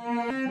control.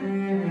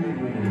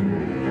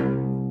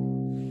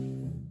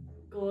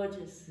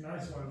 Gorgeous.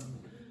 Nice one.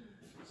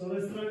 So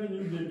let's try the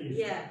new baby.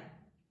 Yeah.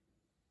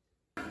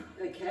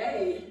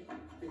 Okay,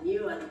 the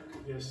new one.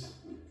 Yes.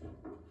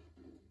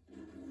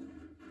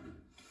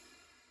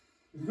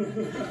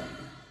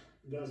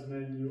 That's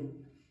menu.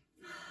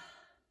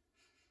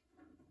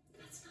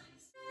 That's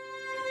nice.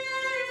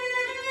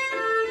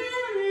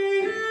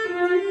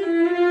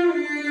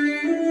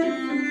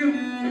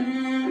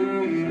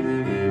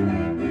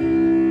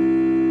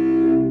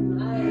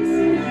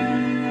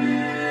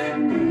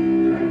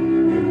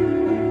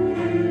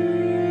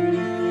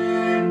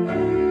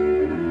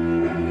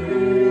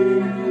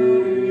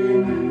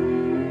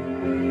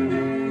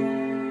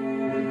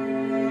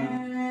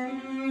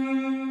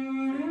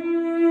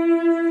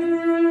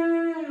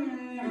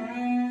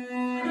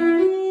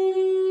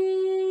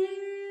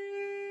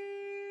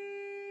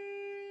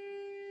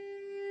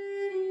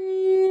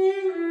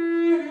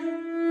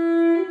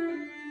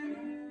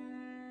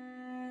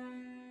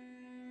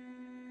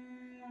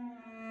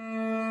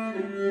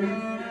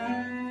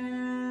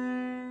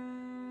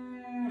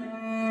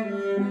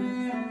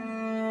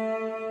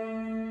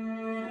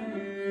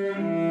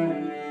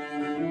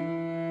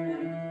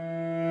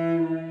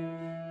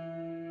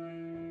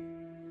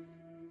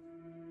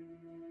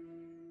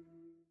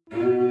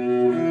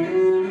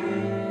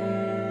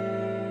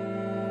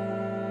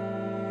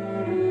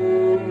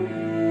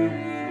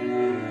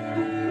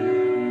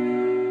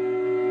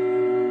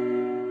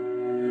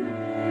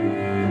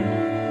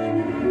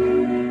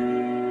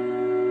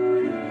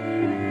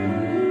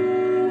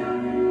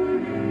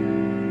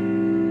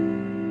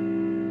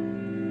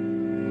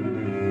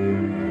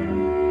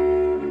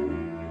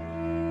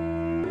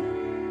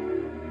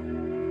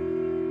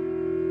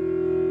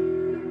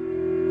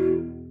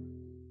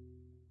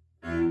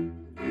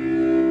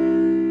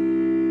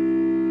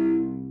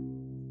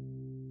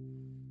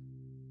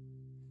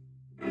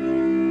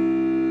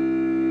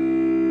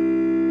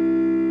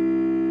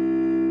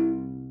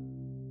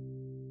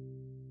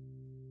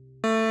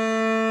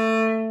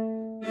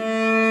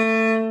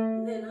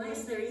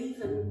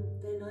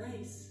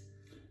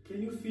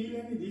 Can you feel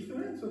any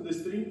difference on the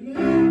string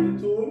playing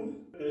at all?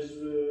 As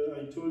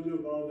I told you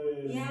about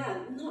the... Yeah,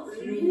 not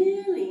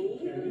really.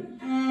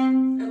 Okay.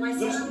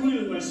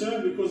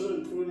 myself because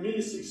for me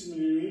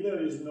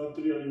 6mm is not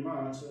really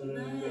much. No,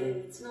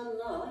 it's not a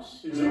lot.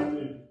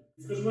 Exactly.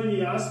 Because when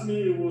he asked me,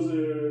 it was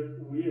a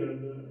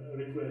weird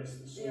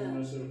request. So Yeah.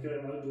 I said, okay,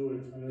 I'll do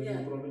it. I have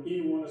Yeah. no problem. He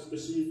wanted a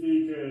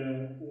specific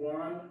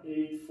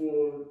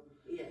 1/8/4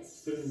 Yes.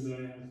 string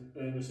blend,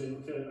 and I said,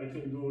 okay, I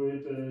can do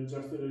it.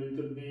 Just a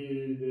little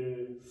bit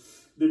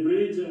the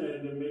bridge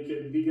and make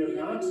it bigger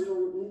nuts. A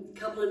little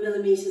couple of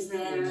millimeters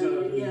there.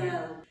 Exactly.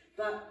 Yeah.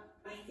 But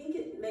I think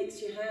it makes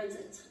your hands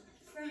a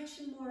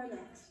fraction more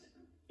relaxed.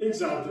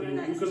 Exactly,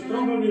 Relaxed. because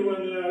probably when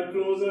they are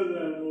closer,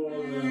 they're more.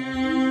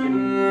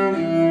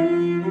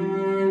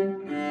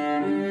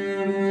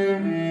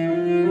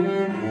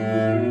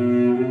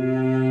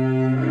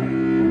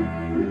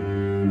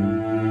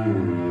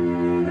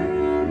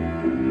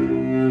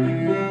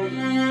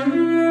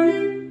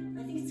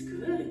 I think it's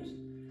good.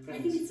 I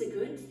think it's a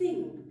good thing.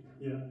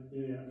 Yeah.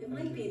 It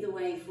might be the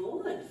way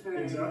forward for.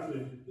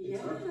 Exactly. Yeah.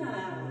 Exactly.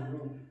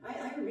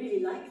 I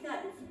really like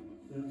that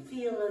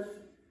feel of.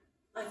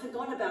 I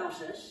forgot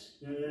about it.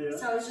 Yeah.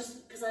 So I was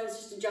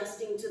just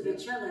adjusting to the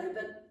cello,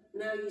 but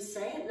now you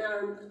say it, now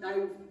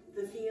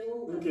the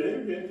feel. Okay.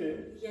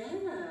 Yeah.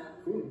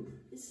 Cool.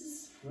 This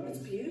is Nice. it's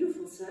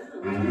beautiful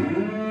sound.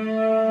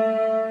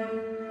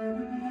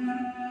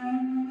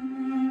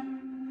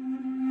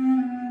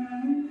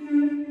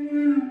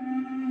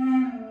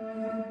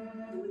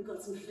 And we've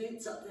got some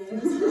flutes up there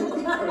as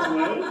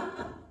well.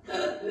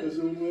 As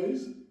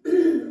always.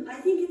 I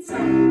think it's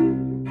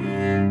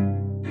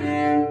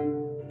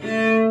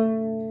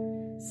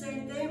so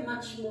they're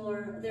much more.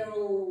 They're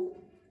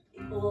all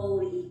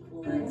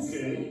equal. I'd say.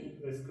 Okay,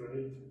 that's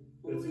great.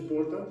 That's All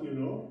important, you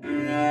know.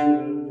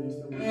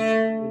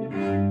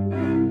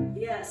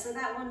 Yeah. So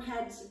that one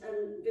had a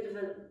bit of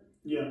a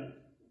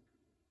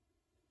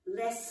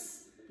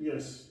less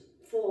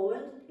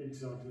forward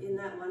exactly. in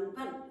that one,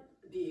 but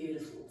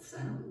beautiful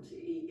sound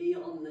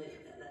on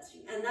that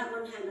string. And that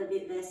one had a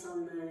bit less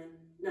on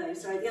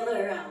the other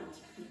way around.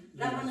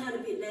 That one had a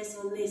bit less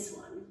on this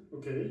one.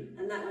 Okay.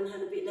 And that one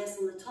had a bit less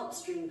on the top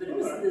string, but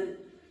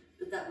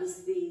that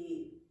was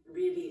the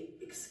really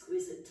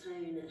exquisite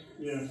tone it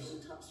has on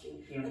the top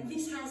string. Yeah. And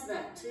this has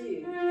that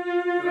too.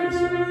 Nice.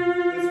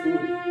 That's good.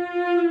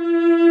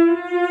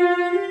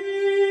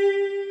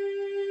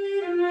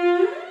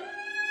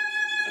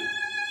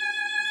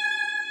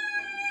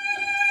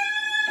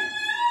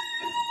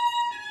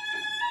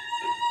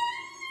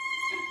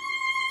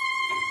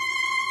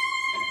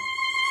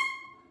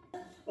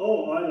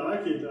 Oh, I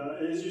like it.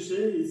 As you say,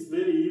 it's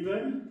very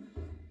even,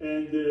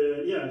 and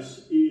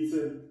yes, it's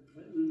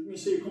let me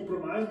say a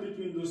compromise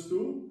between those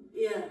two.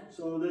 Yeah.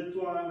 So that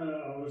one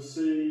I would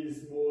say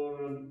is more,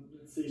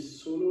 let's say,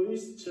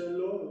 soloist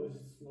cello.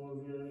 It's more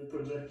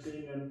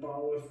projecting and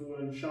powerful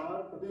and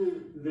sharp.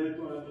 That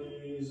one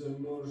is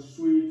more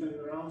sweet and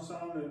round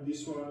sound, and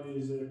this one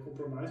is a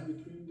compromise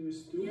between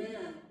these two.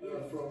 Yeah.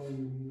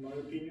 From my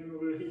opinion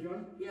over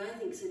here. Yeah, I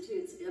think so too.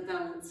 It's a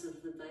balance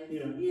of the both.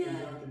 Yeah.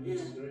 Exactly.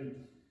 This is great.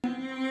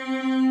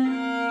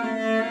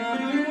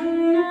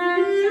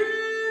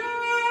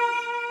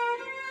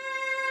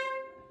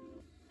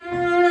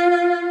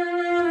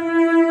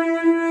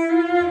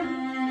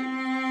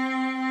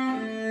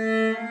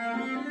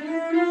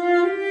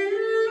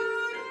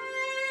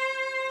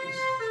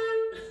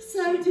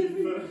 So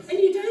different. And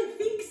you don't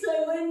think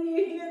so when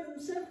you hear them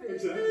separate.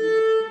 Exactly.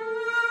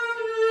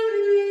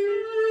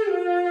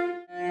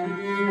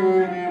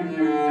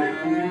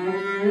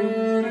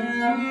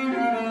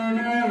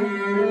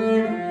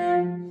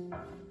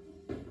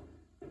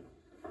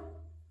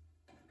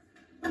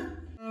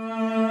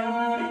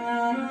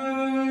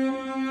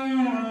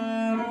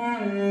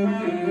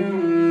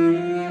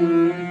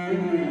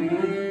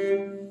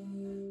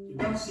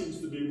 That seems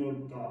to be more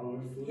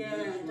powerful. Yeah,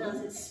 it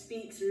does. It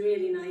speaks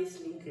really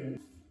nicely. Okay.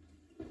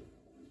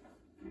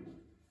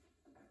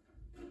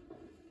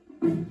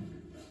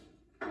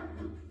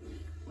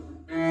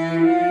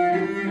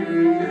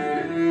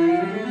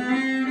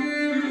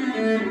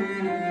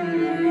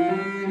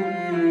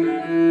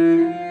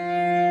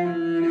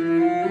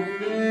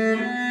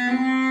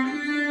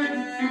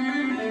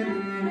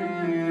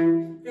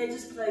 They're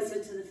just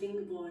closer to the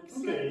fingerboards.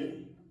 Okay.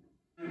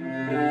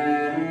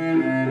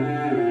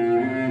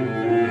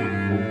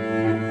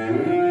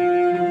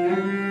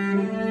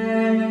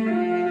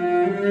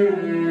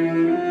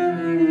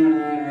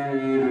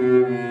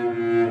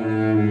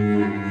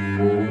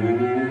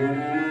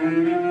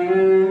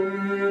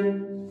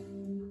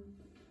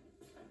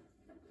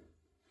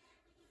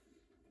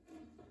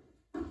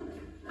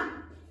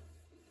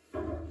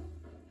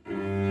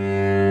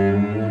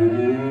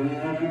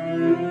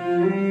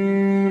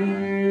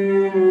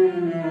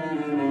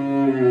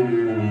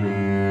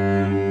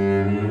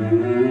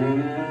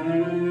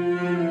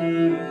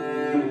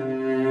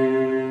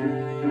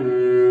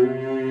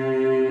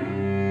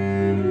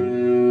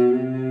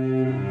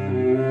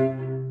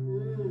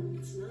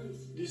 It's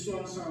nice. This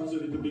one sounds a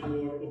little bit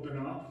more open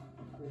up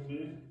for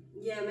me.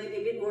 Yeah, maybe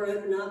a bit more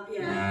open up,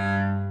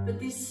 yeah. But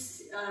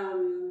this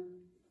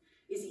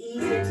is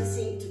easier to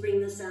sing, to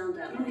bring the sound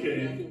out,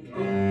 Okay. I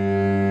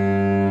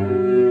think.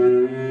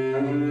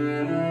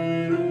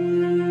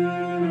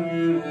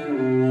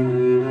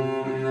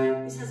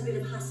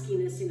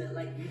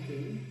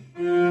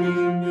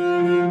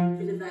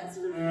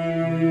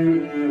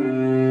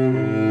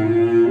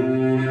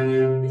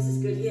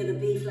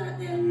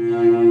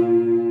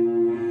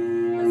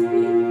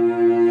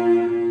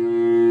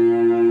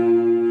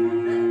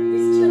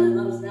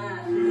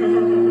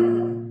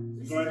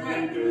 This is like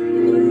in the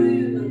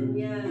room, and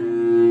yeah.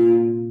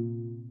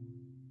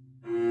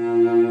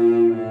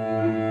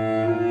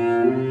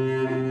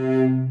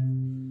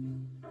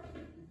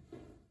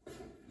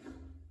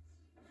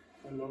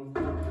 I love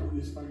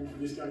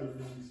this kind of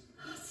things.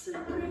 Oh, so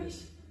great.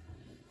 It's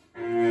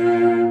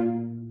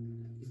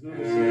not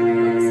the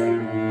same.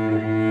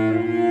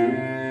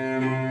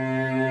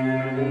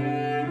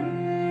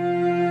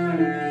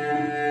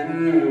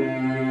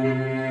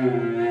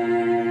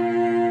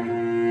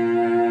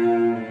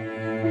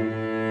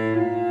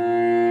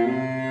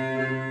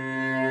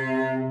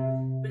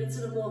 But it's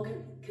sort of more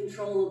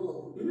controllable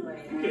in a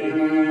way.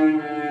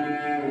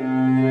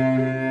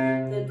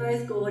 They're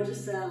both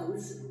gorgeous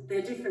sounds.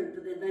 They're different,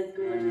 but they're both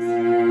gorgeous.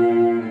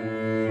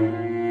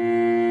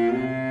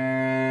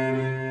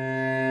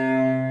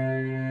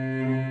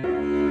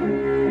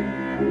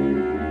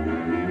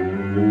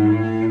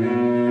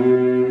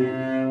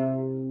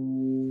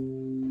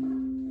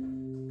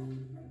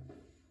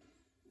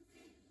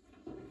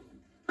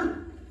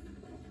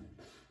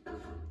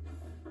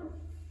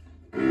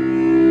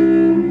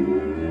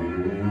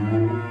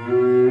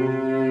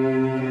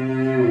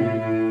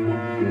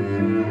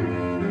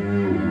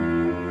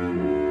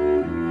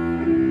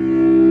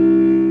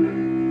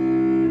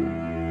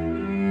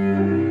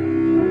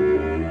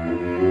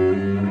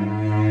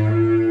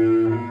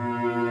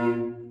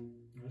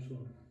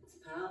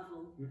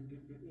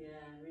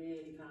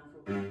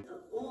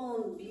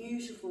 All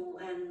beautiful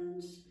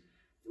and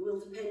will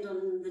depend on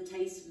the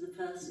taste of the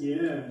person.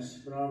 Yes,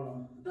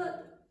 bravo. But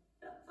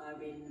I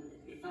mean,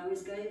 if I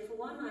was going for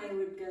one, I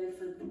would go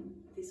for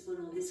this one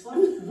or this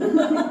one.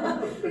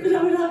 But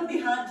it would be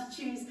hard to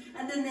choose.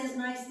 And then there's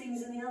nice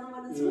things in the other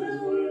one as well.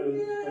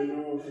 Yeah. I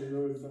know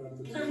it's hard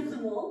to choose. Can I have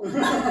them all?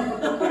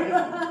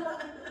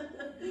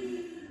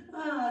 If I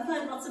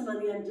had lots of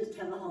money, I'd just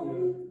have a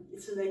whole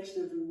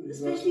selection of them,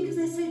 especially because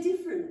they're so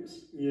different.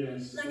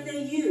 Yes. Like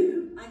they're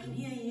you. I can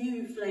hear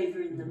you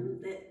flavour in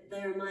them.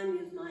 They remind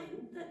me of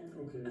mine.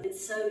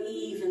 It's so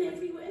even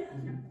everywhere.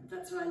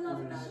 That's what I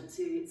love about it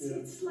too.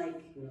 It's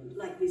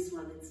like this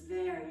one. It's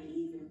very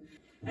even.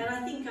 And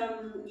I think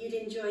you'd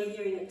enjoy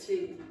hearing it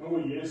too. Oh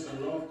yes, I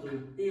love to.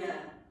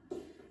 Yeah.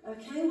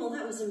 Okay, well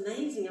that was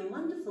amazing and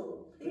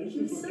wonderful. Thank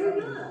you so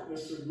much.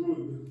 That's so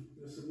good.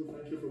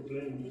 Thank you for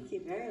playing. Thank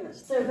you very much.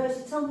 So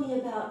Roberto, tell me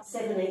about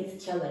 7/8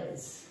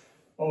 cellos.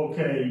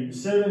 Okay,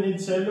 7/8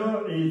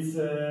 cello is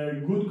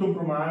a good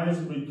compromise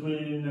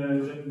between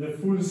the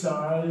full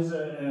size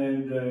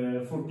and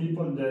for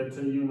people that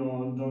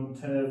don't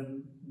have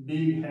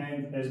big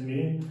hand as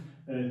me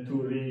to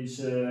reach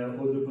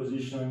all the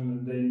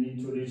position they need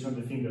to reach on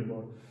the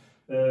fingerboard.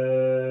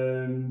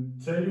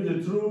 Tell you the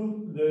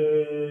truth, the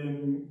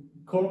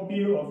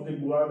copy of the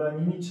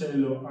Guadagnini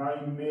cello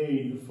I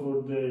made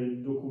for the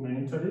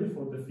documentary,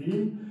 for the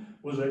film,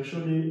 was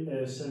actually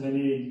a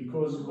 7/8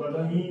 because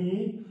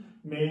Guadagnini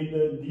made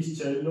this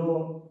cello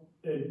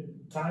a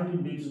tiny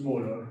bit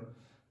smaller.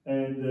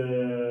 And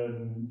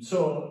so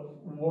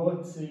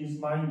what is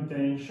my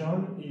intention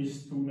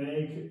is to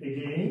make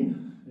again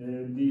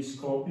this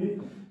copy,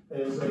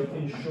 as I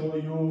can show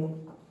you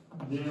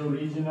the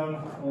original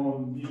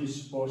on this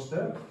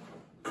poster.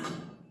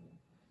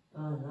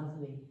 Oh,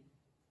 lovely.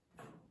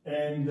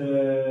 And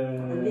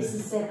this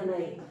is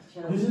 7/8.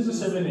 This is a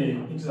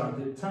 7/8,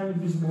 exactly. Tiny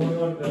bit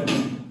smaller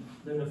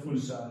than a full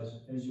size,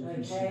 as you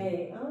can see.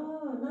 Okay.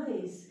 Oh,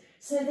 nice.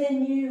 So then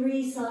you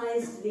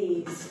resized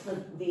these for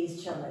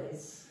these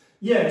cellos.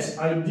 Yes,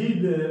 I did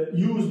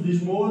use this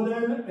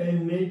model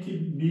and make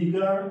it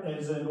bigger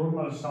as a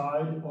normal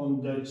size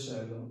on that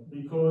cello,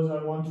 because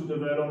I want to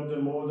develop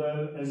the model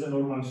as a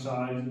normal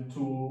size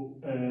to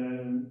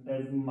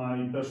have my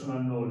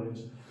personal knowledge.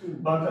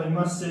 But I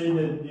must say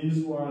that this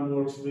one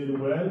works very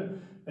well,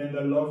 and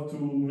I love to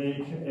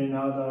make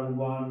another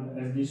one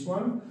as this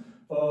one.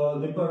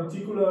 The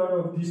particular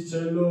of this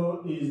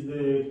cello is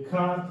the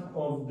cut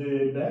of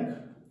the back,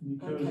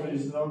 because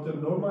it's not a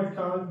normal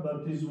cut, but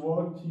is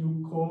what you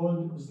call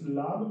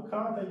slab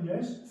cut, I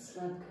guess.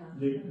 Slab cut.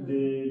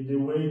 The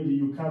way that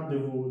you cut the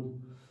wood.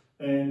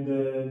 And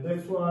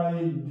that's why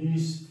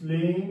these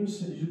flames,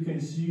 as you can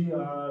see,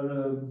 are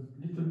a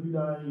little bit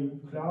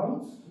like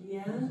clouds.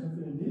 Yeah.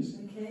 Something like this.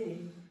 Okay.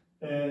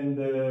 And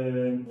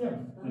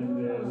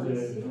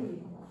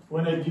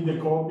when I did the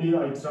copy,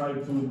 I tried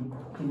to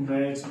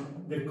match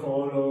the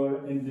color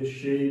and the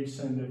shapes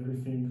and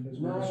everything as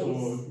well. So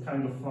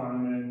kind of fun.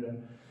 And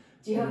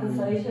do you have a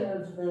photo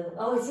of the?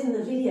 Oh, it's in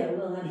the video.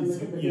 We'll have a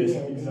look at the video.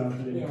 Yes,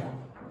 exactly. Yeah.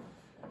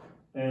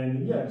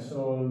 And yeah, so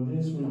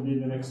this will be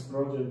the next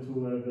project to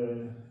have a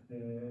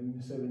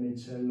 7/8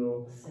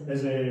 cello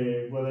as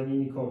a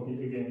Guadagnini copy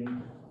again.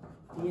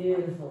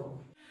 Beautiful.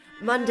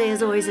 Monday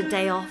is always a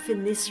day off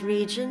in this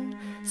region,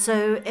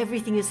 so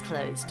everything is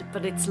closed,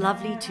 but it's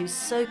lovely to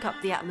soak up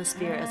the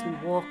atmosphere as we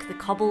walk the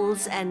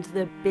cobbles and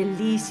the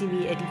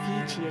bellissimi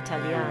edifici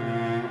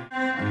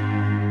italiani.